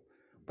beautiful.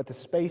 But the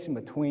space in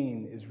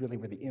between is really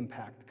where the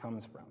impact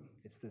comes from.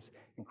 It's this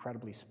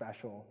incredibly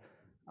special,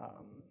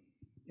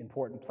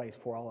 important place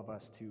for all of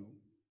us to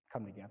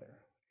come together.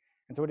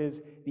 And so it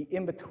is the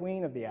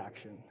in-between of the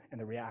action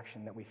and the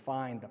reaction that we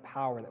find the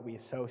power that we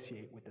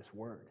associate with this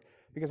word.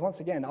 Because once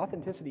again,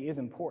 authenticity is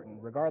important,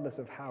 regardless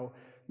of how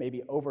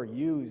maybe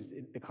overused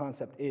the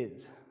concept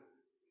is.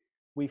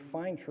 We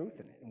find truth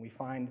in it, and we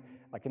find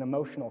like an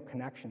emotional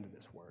connection to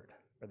this word,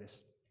 or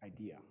this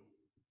idea.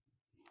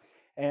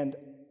 And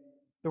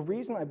the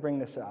reason I bring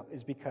this up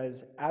is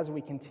because as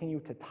we continue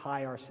to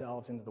tie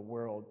ourselves into the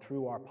world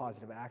through our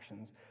positive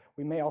actions,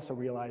 we may also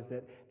realize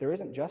that there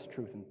isn't just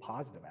truth in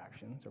positive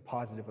actions or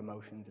positive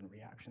emotions and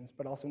reactions,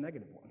 but also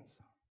negative ones.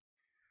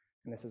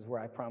 And this is where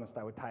I promised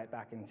I would tie it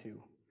back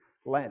into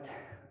Lent.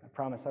 I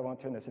promise I won't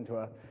turn this into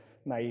a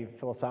naive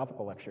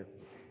philosophical lecture.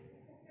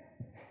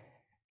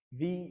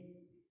 The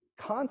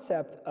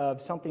concept of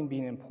something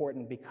being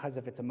important because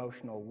of its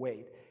emotional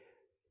weight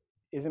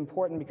is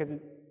important because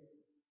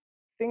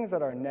things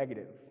that are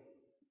negative,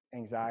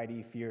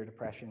 anxiety, fear,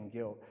 depression,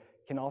 guilt,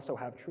 can also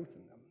have truth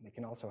in them. They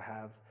can also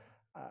have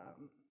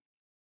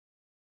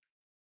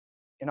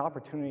an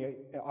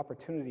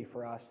opportunity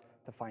for us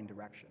to find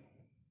direction.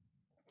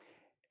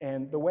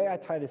 And the way I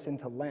tie this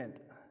into Lent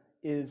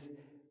is,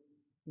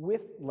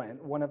 with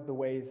Lent, one of the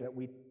ways that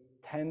we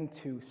tend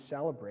to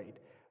celebrate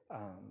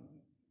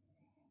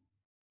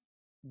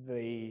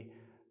the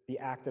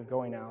act of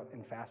going out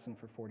and fasting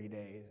for 40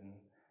 days and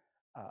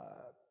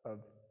of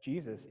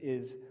Jesus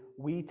is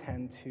we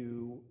tend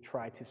to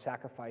try to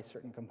sacrifice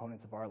certain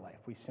components of our life.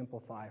 We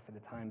simplify for the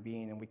time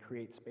being and we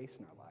create space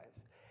in our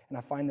lives. And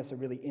I find this a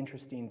really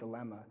interesting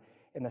dilemma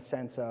in the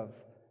sense of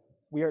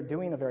we are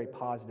doing a very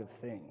positive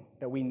thing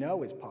that we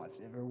know is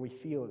positive, or we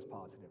feel is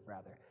positive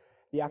rather.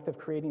 The act of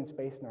creating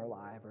space in our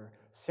life or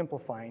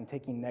simplifying,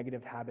 taking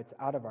negative habits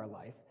out of our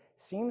life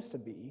seems to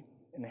be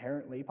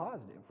inherently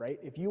positive, right?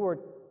 If you were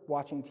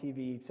watching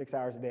TV 6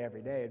 hours a day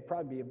every day, it'd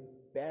probably be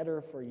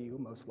better for you,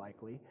 most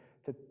likely,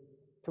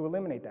 to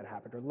eliminate that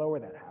habit or lower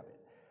that habit.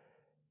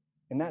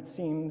 And that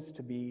seems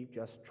to be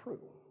just true.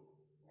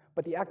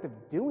 But the act of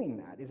doing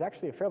that is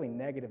actually a fairly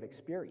negative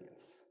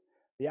experience.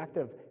 The act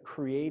of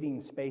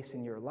creating space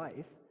in your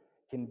life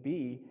can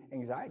be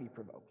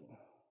anxiety-provoking.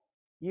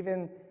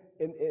 Even,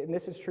 and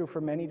this is true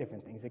for many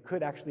different things, it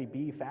could actually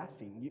be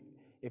fasting.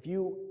 If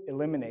you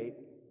eliminate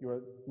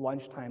your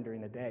lunchtime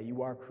during the day,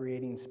 you are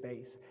creating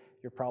space.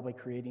 You're probably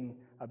creating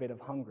a bit of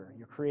hunger.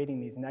 You're creating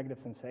these negative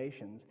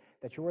sensations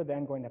that you are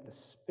then going to have to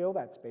fill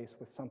that space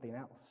with something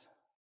else.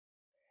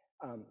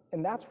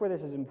 And that's where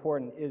this is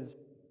important, is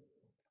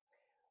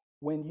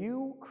when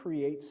you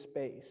create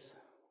space,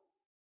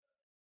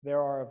 there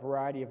are a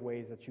variety of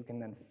ways that you can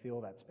then fill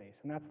that space.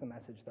 And that's the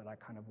message that I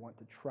kind of want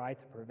to try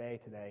to purvey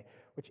today,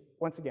 which,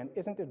 once again,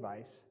 isn't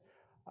advice.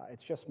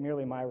 It's just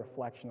merely my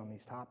reflection on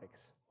these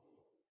topics.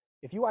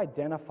 If you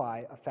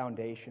identify a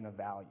foundation of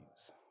values,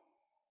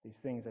 these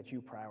things that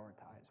you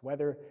prioritize,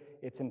 whether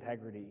it's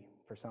integrity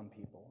for some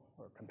people,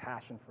 or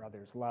compassion for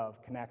others,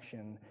 love,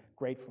 connection,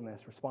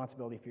 gratefulness,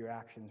 responsibility for your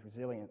actions,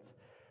 resilience,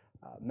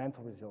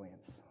 mental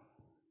resilience,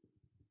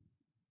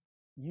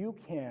 you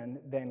can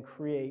then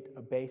create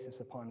a basis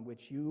upon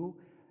which you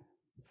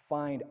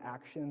find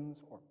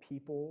actions or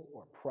people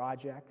or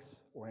projects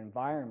or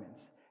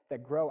environments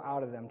that grow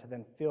out of them to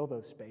then fill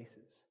those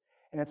spaces.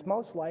 And it's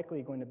most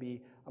likely going to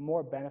be a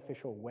more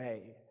beneficial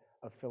way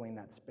of filling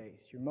that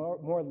space. You're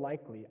more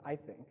likely, I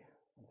think,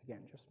 once again,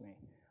 just me,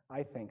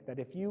 I think that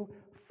if you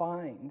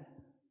find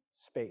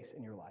space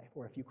in your life,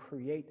 or if you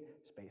create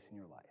space in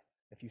your life,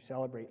 if you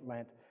celebrate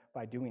Lent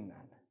by doing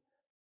that,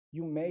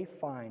 you may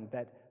find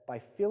that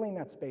by filling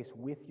that space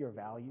with your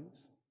values,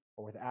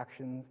 or with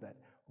actions that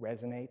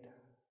resonate,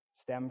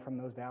 stem from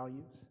those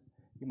values,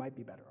 you might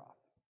be better off.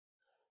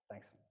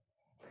 Thanks.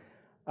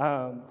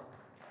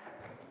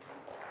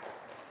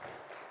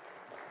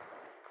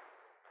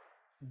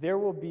 There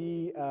will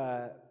be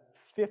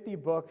 50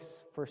 books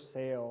for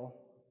sale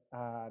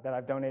that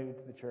I've donated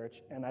to the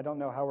church, and I don't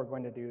know how we're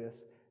going to do this.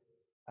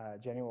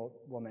 Jenny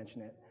will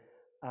mention it.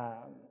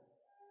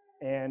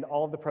 And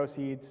all of the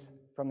proceeds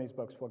from these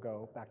books will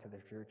go back to the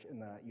church in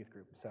the youth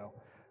group. So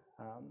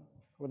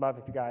would love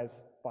if you guys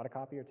bought a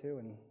copy or two,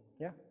 and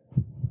yeah.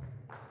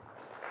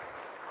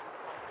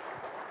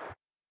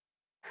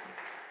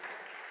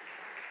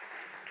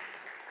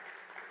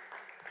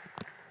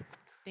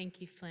 Thank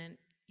you, Flint.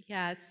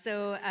 Yeah,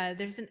 so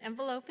there's an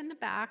envelope in the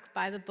back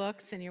by the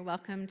books, and you're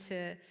welcome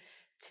to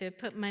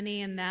put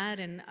money in that,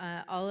 and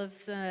all of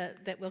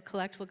that we'll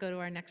collect will go to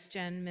our Next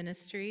Gen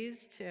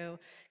ministries, to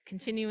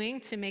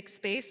continuing to make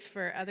space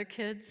for other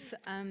kids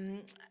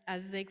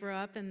as they grow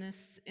up in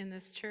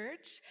this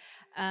church.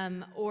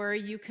 Or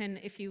you can,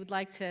 if you would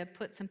like to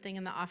put something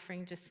in the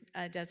offering, just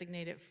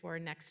designate it for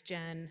Next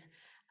Gen,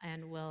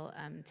 and we'll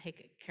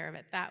take care of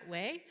it that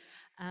way.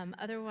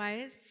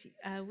 Otherwise,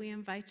 we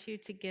invite you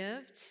to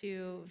give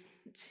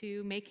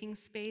to making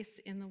space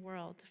in the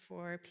world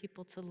for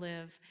people to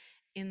live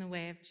in the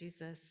way of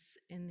Jesus,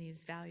 in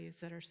these values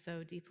that are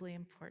so deeply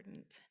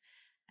important.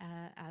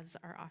 As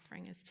our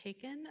offering is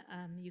taken,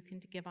 you can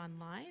give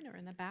online or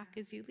in the back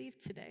as you leave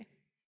today.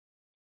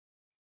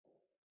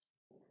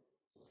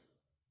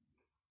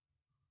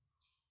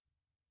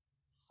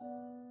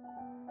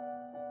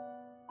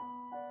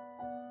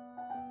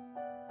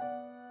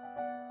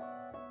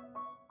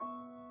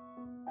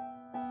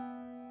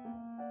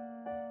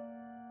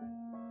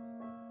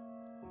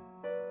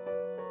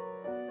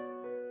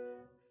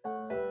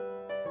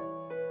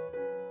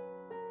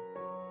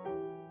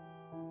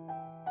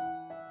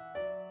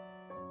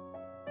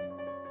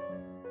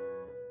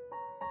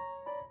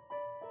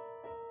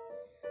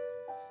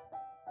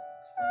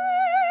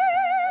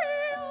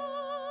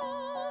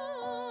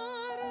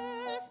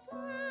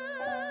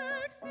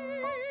 Respexi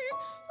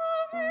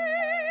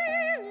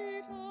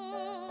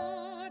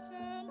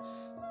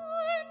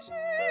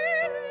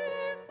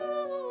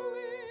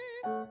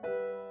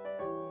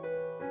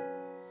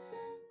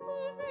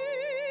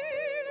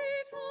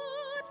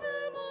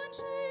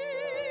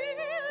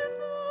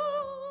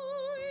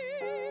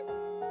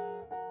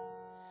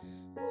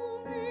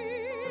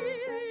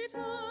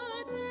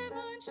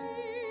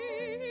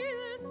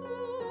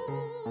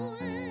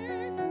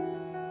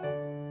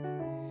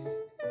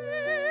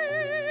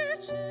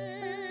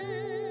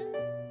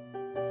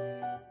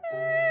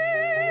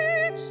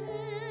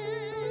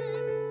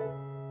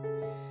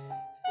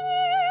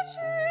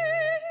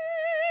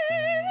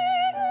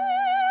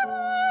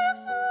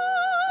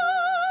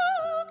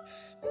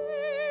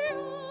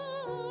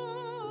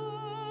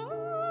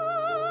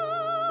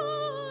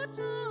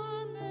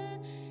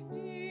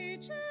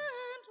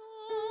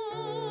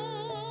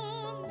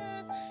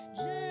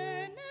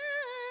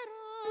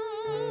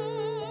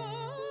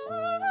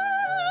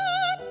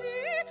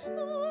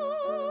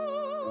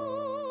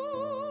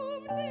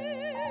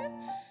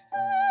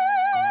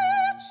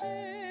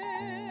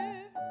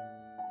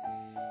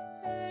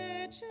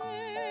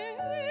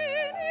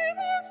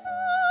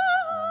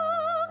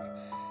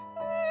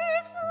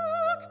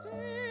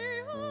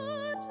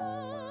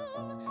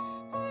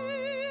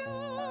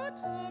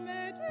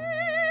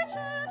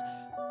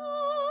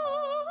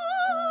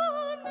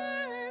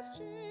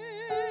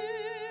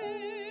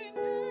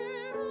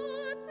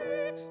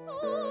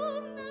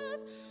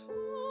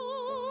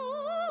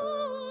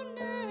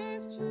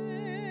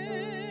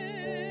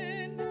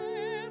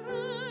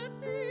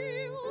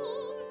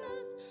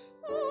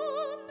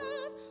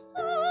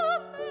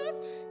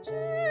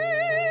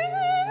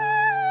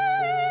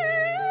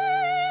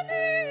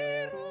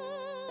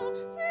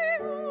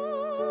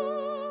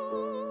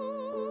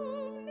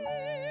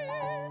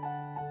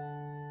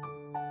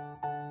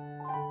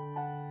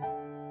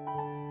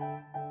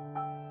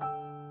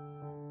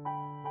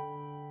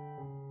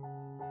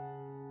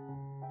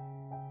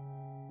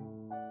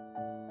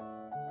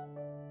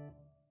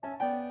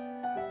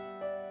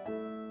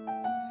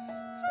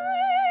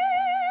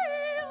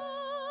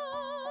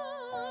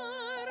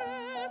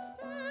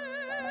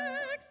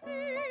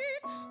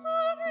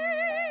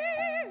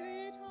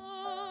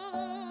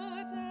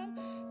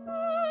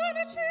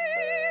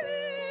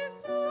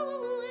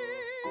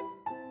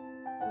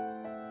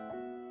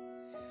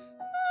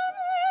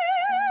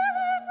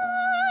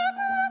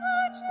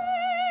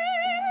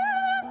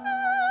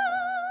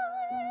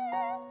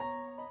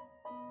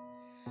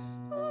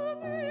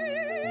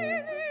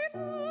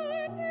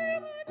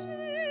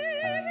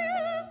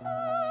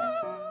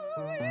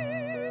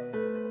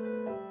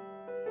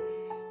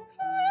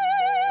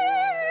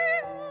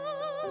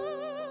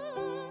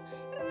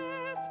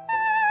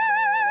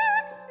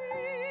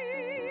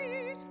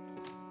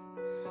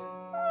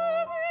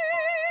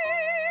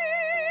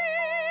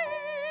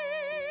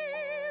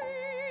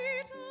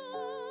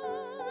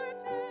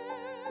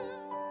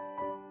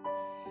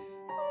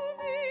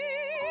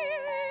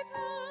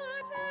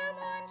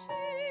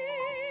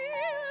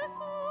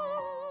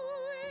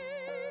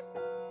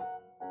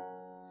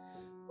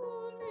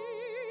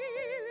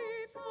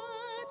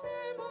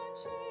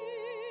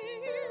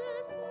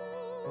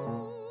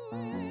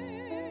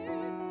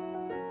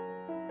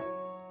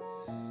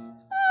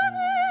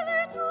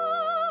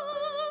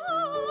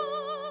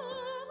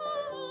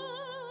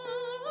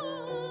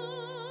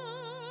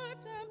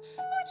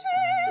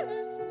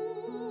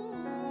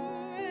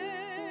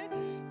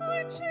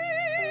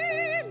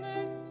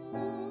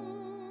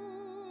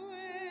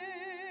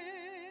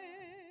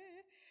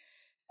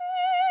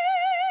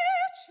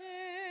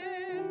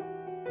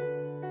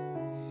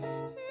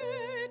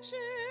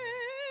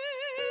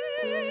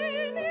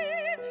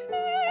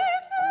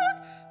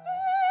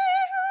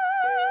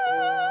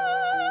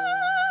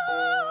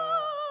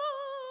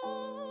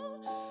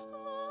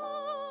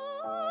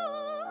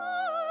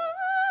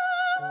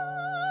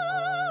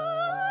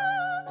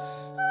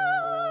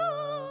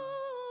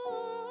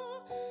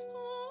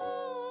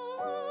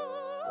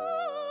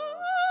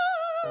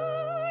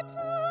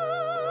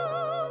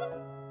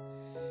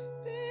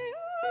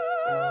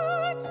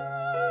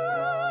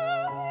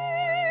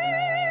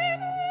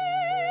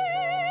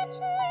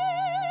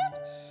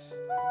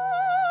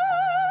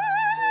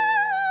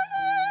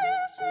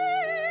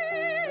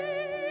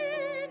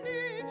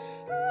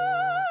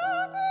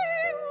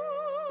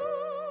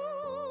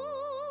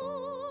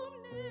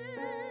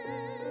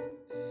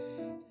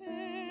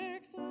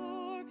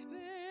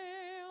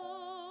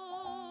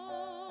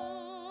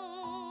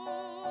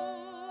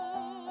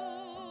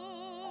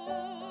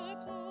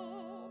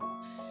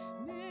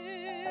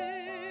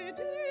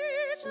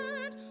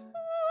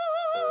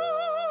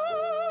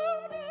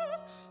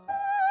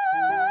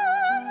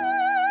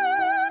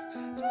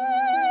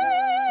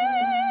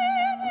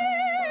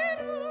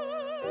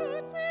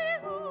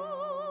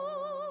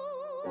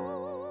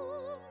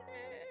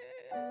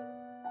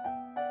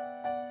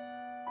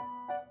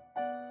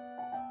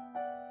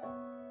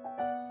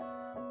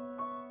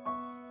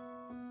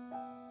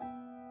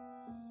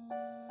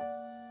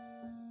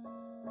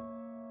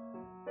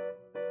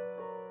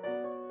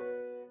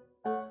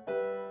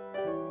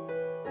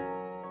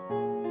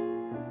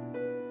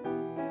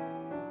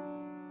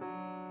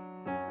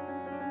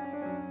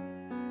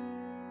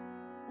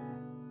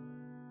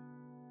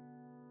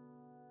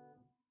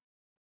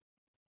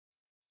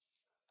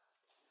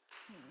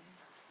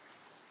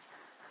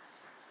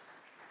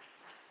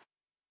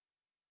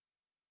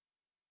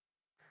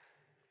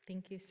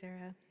Thank you,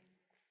 Sara.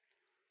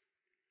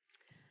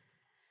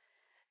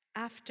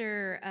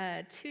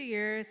 After 2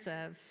 years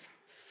of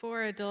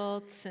 4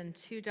 adults and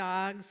 2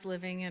 dogs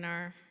living in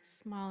our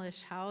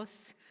smallish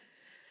house,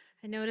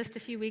 I noticed a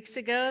few weeks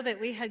ago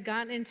that we had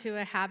gotten into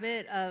a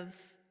habit of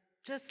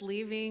just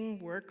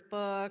leaving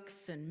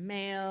workbooks and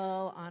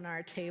mail on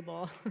our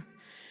table.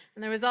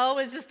 And there was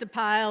always just a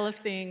pile of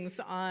things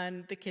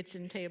on the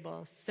kitchen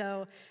table.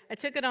 So I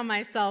took it on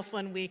myself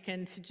one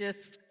weekend to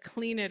just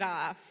clean it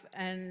off.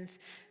 And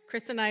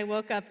Chris and I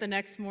woke up the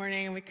next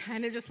morning and we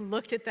kind of just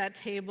looked at that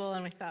table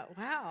and we thought,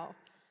 wow,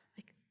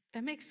 like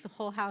that makes the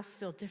whole house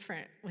feel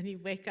different when you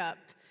wake up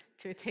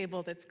to a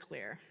table that's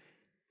clear.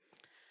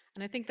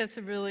 And I think that's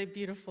a really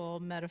beautiful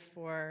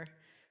metaphor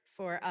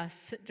for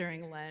us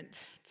during Lent,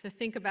 to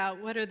think about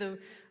what are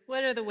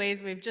the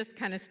ways we've just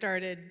kind of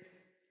started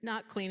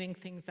not cleaning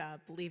things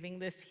up, leaving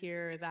this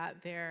here or that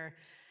there,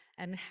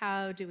 and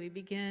how do we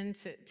begin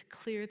to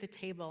clear the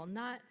table,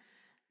 not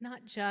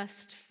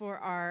just for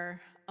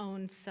our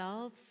own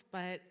selves,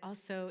 but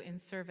also in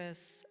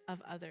service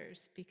of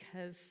others,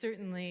 because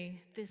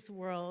certainly this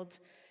world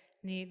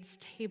needs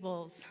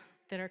tables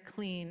that are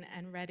clean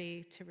and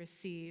ready to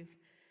receive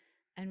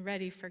and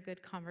ready for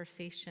good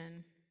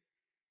conversation.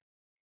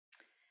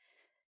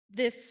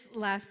 This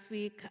last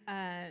week,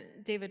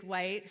 David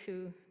White,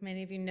 who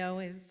many of you know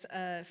is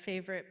a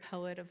favorite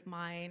poet of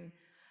mine,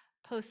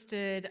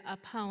 posted a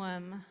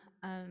poem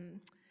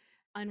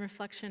on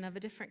reflection of a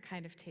different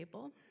kind of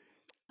table.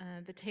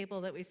 The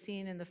table that we've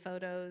seen in the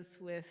photos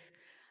with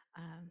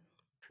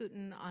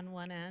Putin on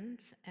one end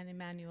and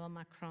Emmanuel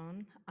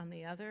Macron on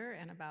the other,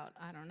 and about,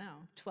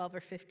 12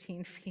 or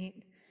 15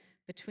 feet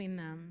between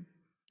them.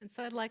 And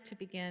so I'd like to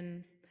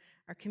begin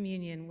our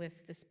communion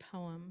with this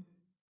poem.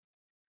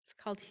 It's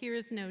called Here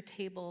Is No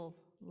Table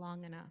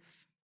Long Enough.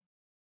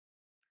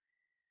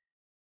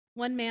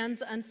 One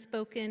man's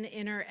unspoken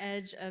inner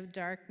edge of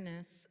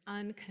darkness,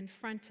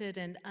 unconfronted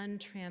and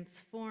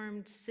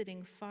untransformed,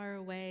 sitting far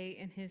away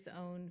in his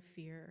own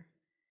fear,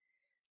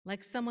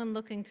 like someone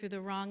looking through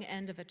the wrong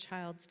end of a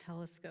child's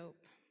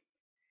telescope,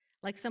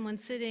 like someone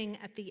sitting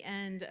at the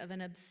end of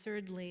an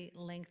absurdly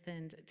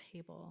lengthened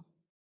table,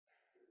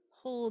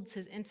 holds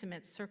his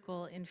intimate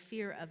circle in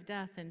fear of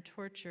death and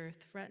torture,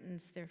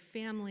 threatens their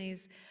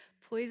families,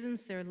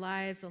 poisons their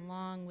lives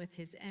along with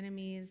his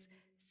enemies,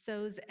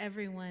 sews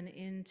everyone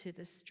into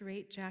the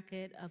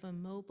straitjacket of a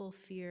mobile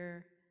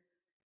fear,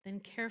 then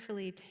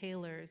carefully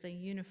tailors a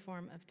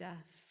uniform of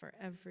death for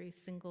every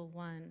single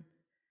one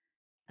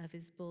of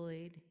his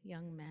bullied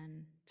young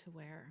men to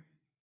wear.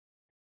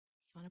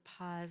 I want to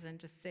pause and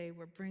just say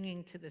we're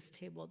bringing to this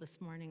table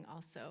this morning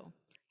also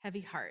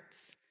heavy hearts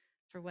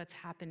for what's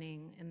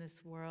happening in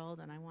this world,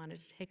 and I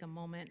wanted to take a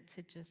moment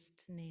to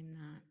just name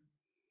that.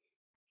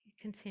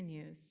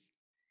 continues.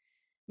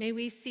 May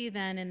we see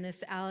then in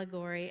this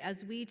allegory,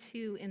 as we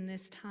too in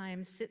this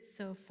time sit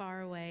so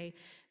far away,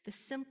 the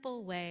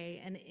simple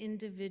way an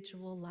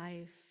individual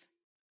life,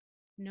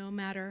 no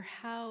matter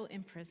how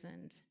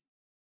imprisoned,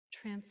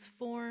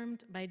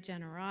 transformed by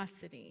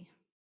generosity,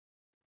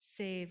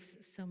 saves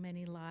so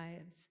many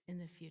lives in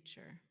the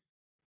future.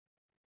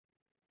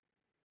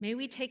 May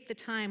we take the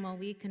time while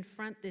we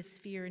confront this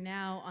fear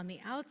now on the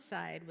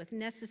outside with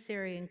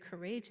necessary and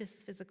courageous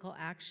physical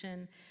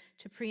action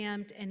to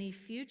preempt any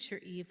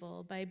future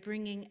evil by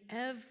bringing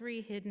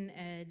every hidden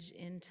edge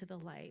into the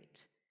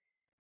light,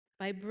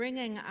 by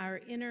bringing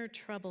our inner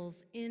troubles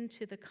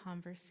into the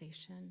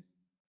conversation,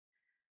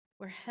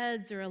 where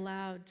heads are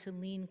allowed to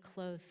lean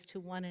close to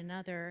one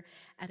another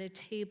at a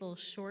table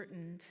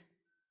shortened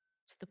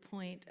to the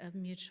point of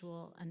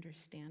mutual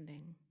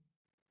understanding.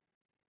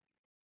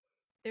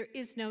 There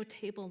is no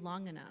table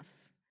long enough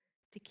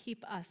to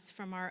keep us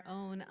from our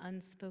own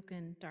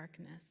unspoken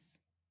darkness.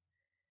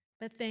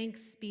 But thanks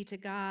be to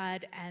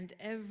God and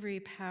every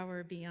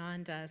power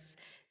beyond us,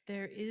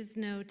 there is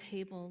no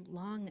table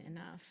long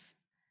enough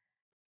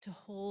to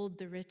hold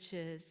the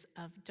riches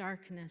of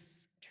darkness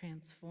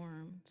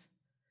transformed,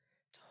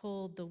 to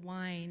hold the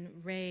wine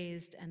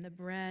raised and the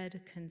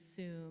bread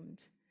consumed,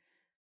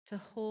 to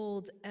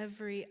hold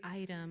every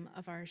item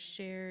of our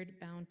shared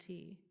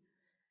bounty,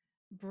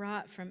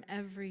 brought from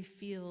every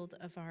field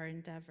of our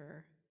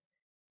endeavor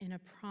in a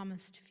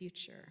promised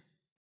future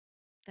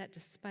that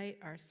despite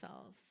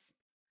ourselves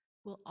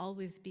will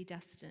always be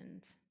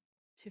destined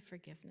to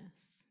forgiveness.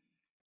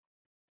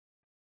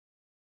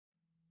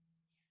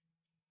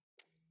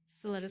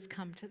 So let us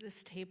come to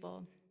this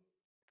table,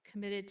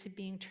 committed to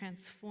being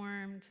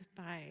transformed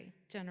by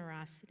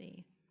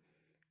generosity.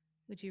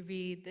 Would you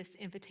read this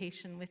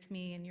invitation with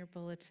me in your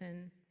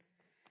bulletin?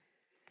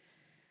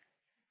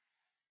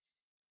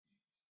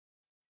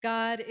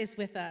 God is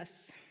with us.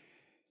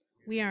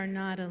 We are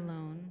not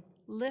alone.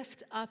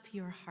 Lift up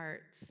your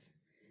hearts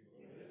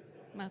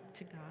up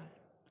to God.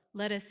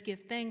 Let us give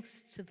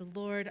thanks to the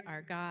Lord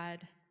our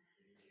God.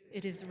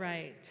 It is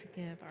right to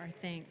give our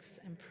thanks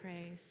and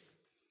praise.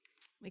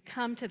 We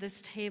come to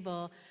this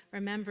table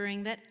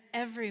remembering that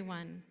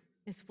everyone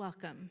is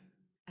welcome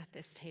at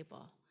this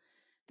table.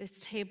 This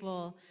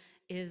table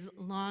is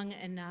long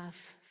enough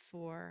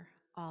for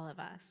all of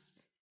us.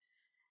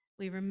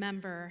 We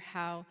remember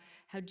how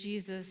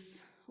Jesus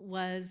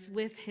was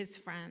with his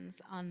friends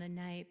on the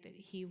night that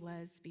he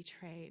was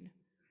betrayed,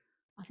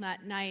 on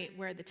that night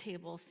where the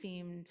table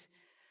seemed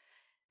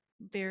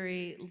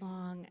very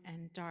long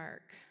and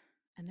dark,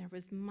 and there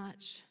was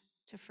much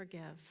to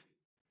forgive.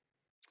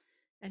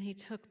 And he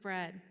took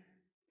bread,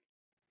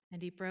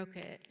 and he broke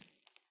it,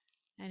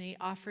 and he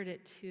offered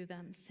it to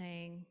them,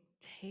 saying,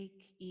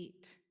 "Take,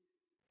 eat.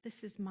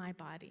 This is my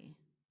body,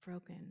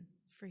 broken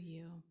for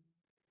you."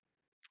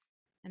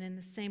 And in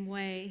the same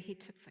way, he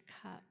took the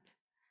cup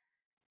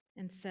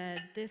and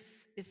said, "This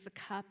is the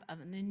cup of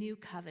the new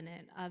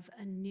covenant, of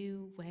a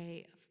new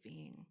way of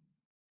being.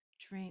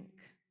 Drink,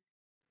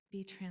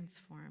 be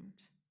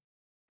transformed.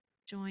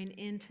 Join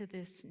into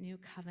this new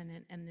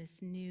covenant and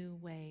this new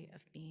way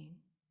of being."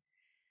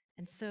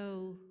 And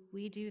so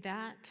we do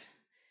that.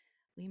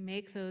 We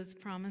make those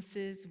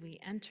promises. We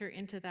enter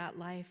into that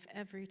life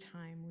every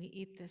time we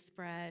eat this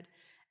bread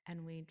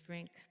and we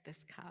drink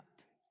this cup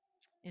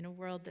in a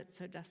world that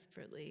so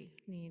desperately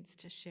needs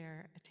to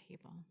share a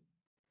table.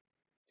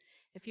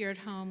 If you're at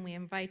home, we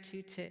invite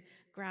you to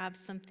grab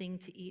something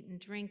to eat and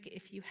drink.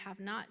 If you have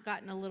not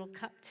gotten a little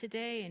cup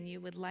today and you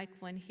would like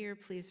one here,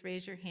 please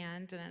raise your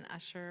hand and an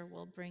usher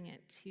will bring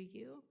it to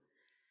you.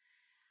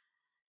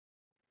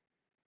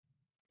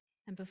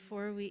 And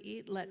before we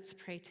eat, let's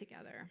pray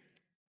together.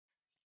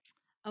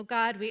 Oh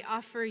God, we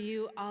offer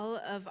you all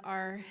of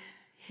our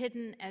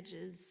hidden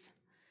edges,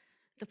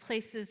 the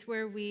places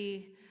where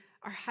we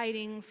are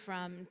hiding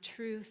from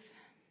truth,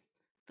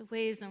 the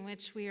ways in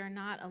which we are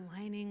not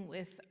aligning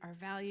with our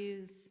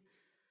values,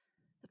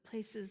 the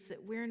places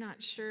that we're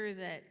not sure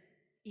that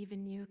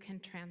even you can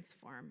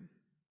transform.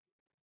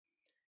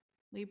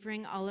 We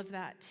bring all of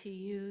that to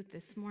you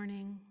this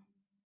morning,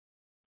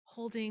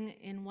 holding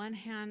in one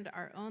hand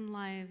our own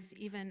lives,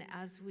 even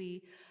as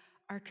we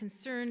are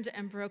concerned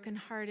and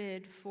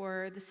brokenhearted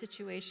for the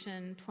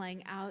situation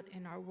playing out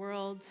in our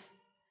world,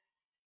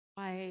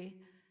 by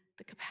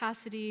the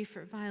capacity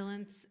for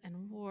violence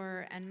and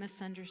war and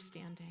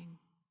misunderstanding.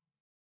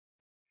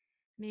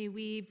 May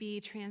we be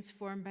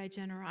transformed by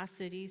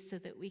generosity so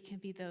that we can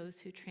be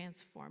those who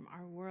transform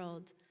our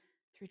world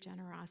through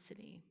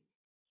generosity.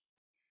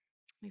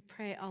 We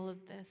pray all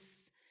of this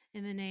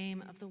in the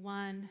name of the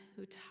one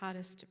who taught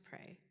us to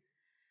pray.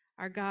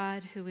 Our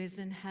God who is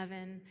in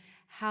heaven,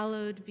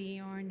 hallowed be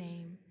your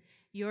name.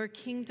 Your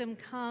kingdom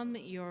come,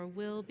 your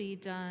will be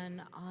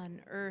done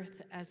on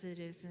earth as it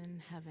is in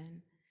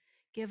heaven.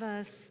 Give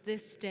us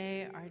this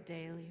day our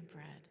daily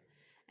bread,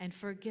 and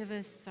forgive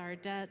us our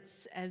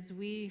debts as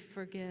we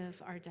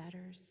forgive our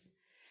debtors.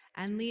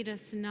 And lead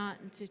us not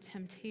into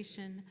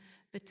temptation,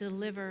 but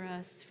deliver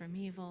us from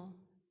evil.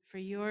 For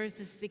yours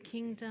is the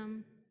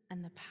kingdom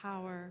and the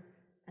power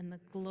and the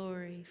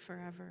glory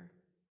forever.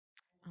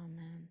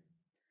 Amen.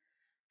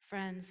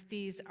 Friends,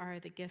 these are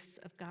the gifts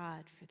of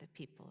God for the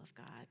people of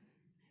God.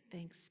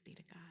 Thanks be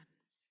to God.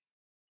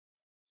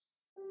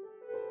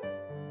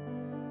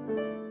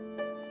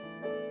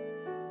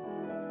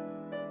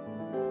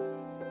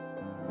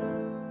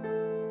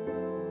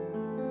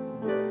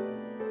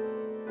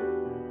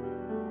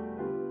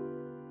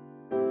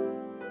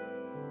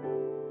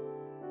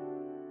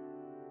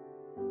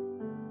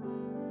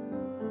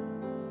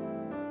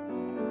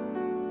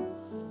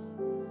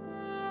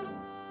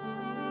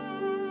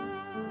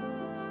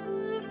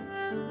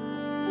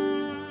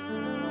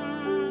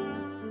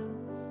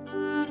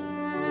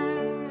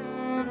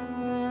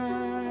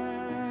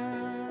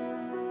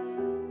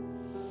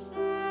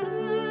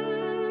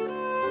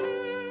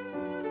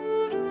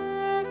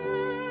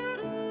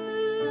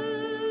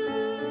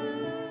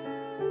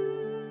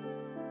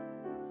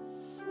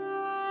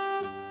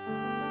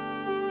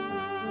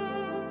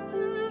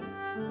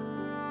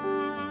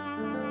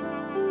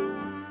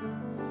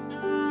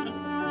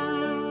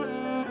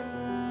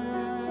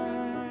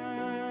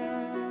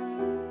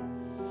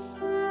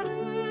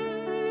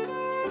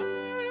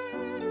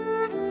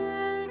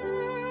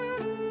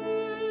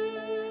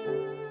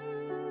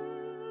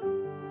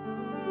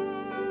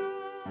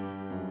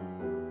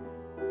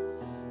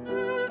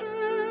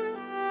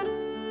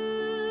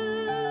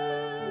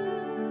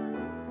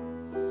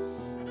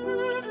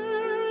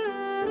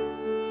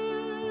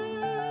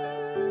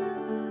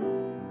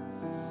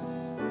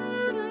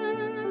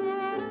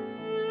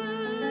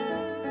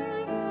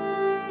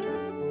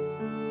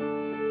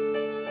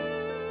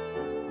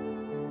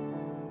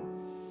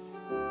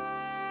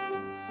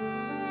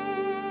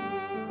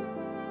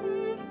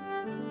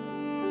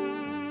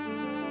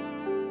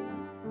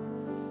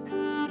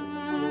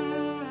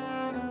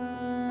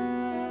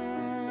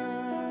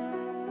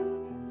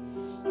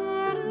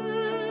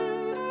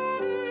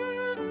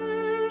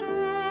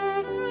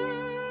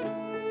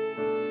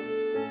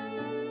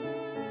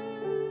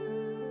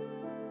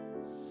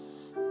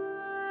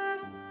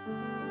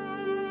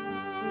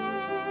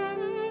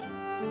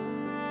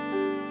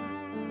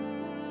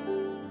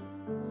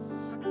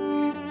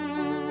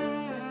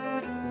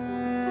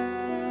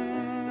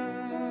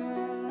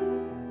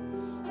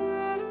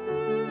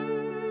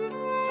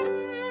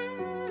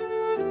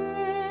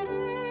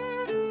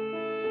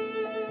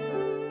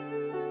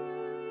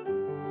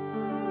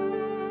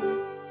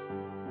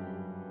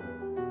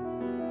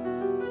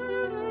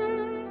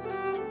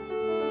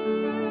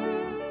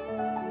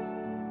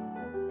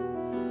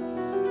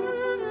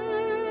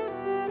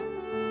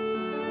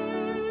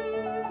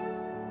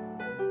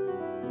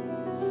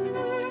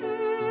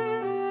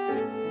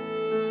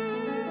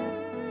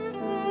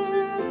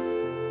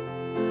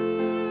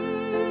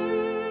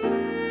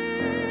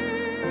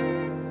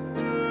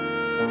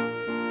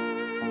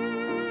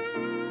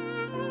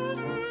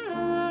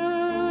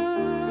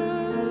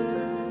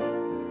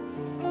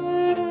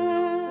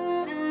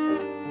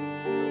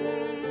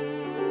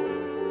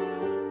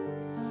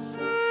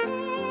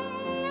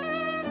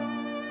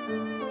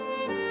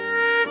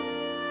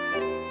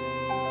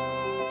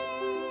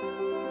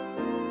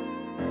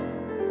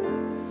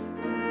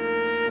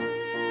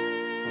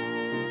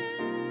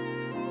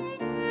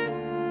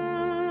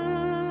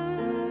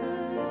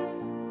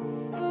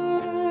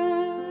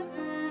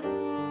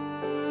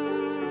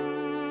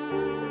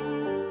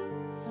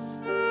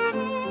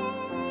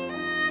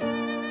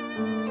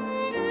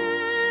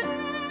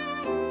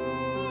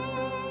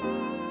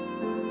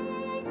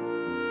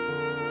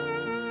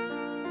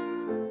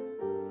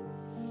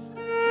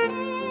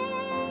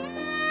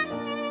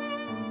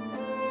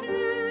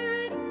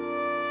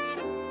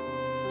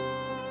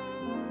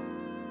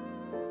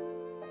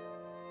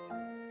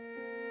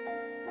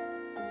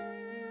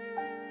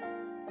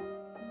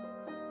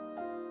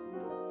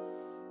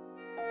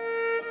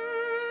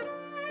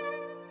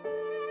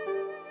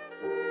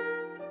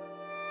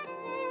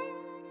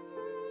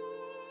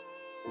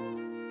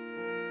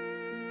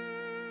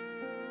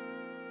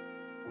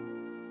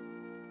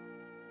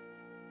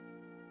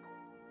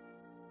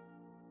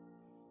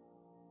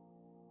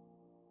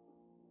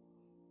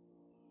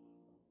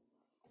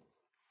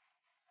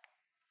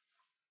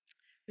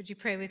 Would you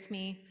pray with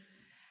me?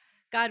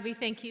 God, we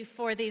thank you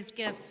for these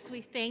gifts.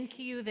 We thank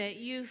you that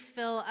you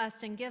fill us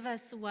and give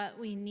us what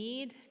we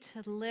need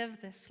to live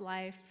this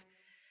life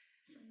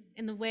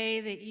in the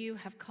way that you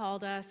have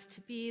called us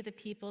to be the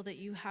people that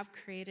you have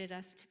created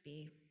us to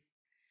be.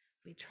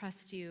 We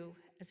trust you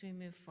as we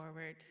move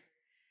forward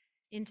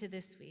into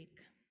this week.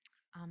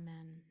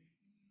 Amen.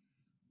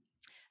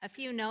 A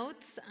few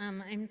notes.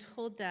 I'm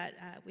told that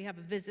we have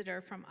a visitor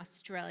from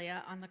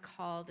Australia on the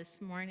call this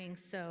morning,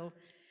 so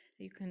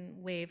You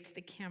can wave to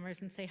the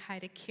cameras and say hi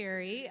to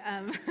Carrie.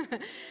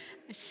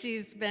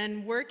 She's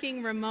been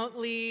working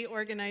remotely,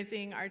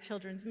 organizing our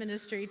children's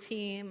ministry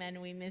team, and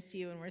we miss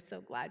you, and we're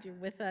so glad you're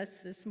with us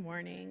this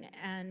morning.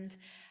 And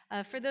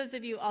for those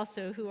of you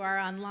also who are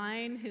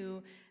online,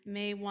 who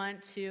may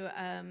want to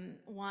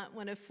want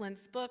one of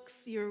Flint's books,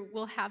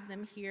 we'll have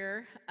them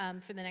here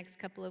for the next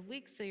couple of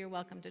weeks, so you're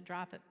welcome to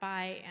drop it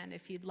by. And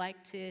if you'd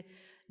like to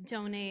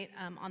donate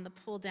on the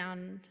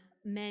pull-down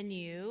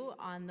menu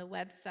on the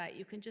website,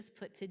 you can just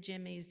put to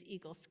Jimmy's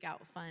Eagle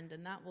Scout Fund,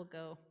 and that will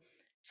go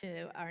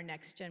to our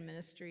Next Gen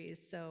Ministries,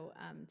 so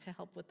to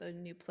help with the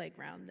new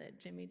playground that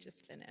Jimmy just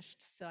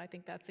finished. So I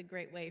think that's a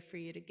great way for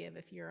you to give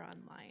if you're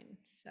online.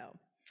 So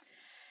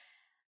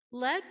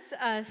let's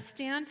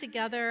stand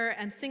together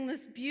and sing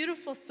this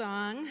beautiful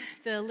song.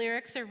 The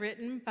lyrics are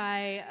written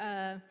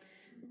by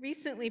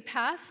recently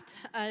passed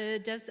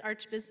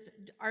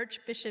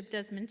Archbishop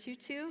Desmond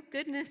Tutu.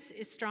 Goodness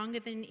is stronger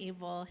than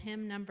evil,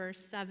 hymn number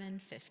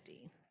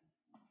 750.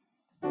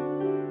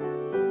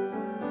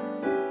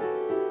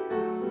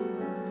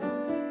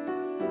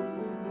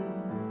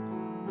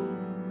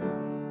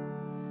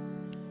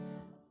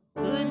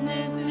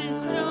 Goodness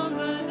is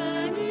stronger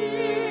than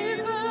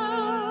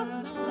evil.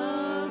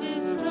 Love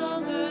is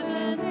stronger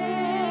than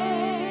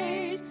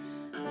hate.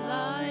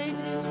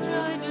 Light is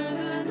stronger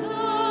than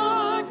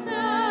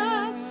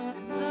darkness.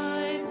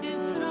 Life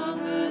is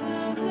stronger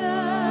than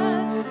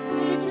death.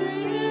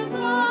 Victory is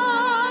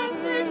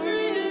ours.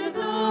 Victory is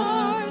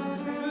ours.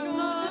 Through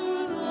God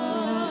who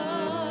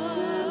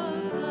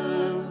loves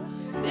us.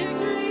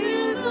 Victory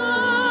is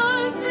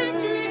ours.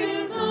 Victory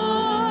is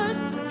ours.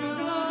 Through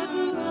God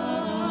who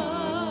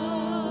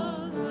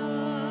loves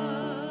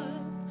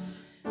us.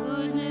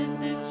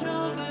 Goodness is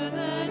stronger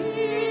than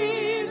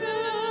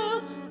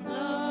evil.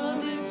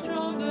 Love is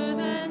stronger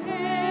than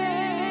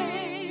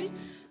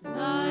hate.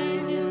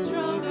 Light is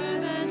stronger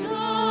than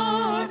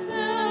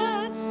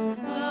darkness.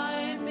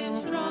 Life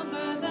is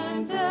stronger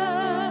than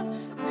death.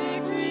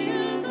 Victory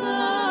is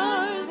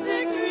ours.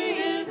 Victory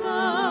is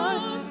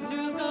ours.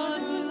 Through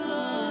God who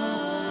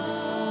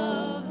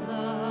loves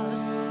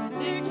us.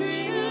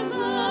 Victory is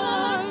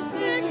ours.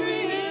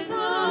 Victory is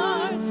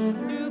ours.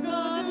 Through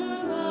God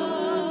who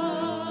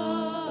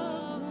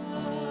loves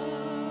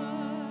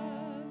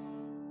us.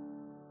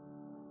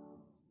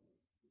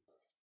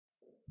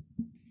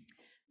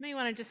 May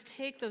want to just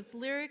take those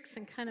lyrics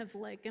and kind of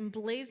like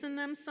emblazon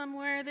them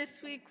somewhere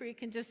this week where you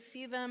can just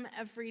see them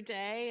every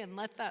day and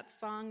let that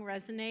song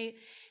resonate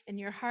in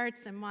your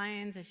hearts and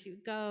minds as you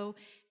go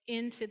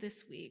into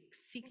this week,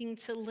 seeking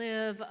to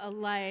live a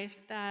life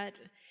that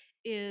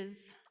is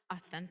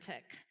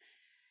authentic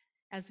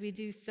as we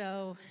do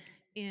so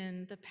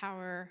in the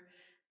power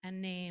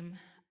and name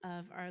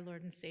of our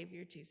Lord and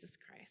Savior, Jesus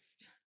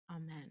Christ.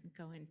 Amen.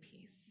 Go in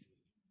peace.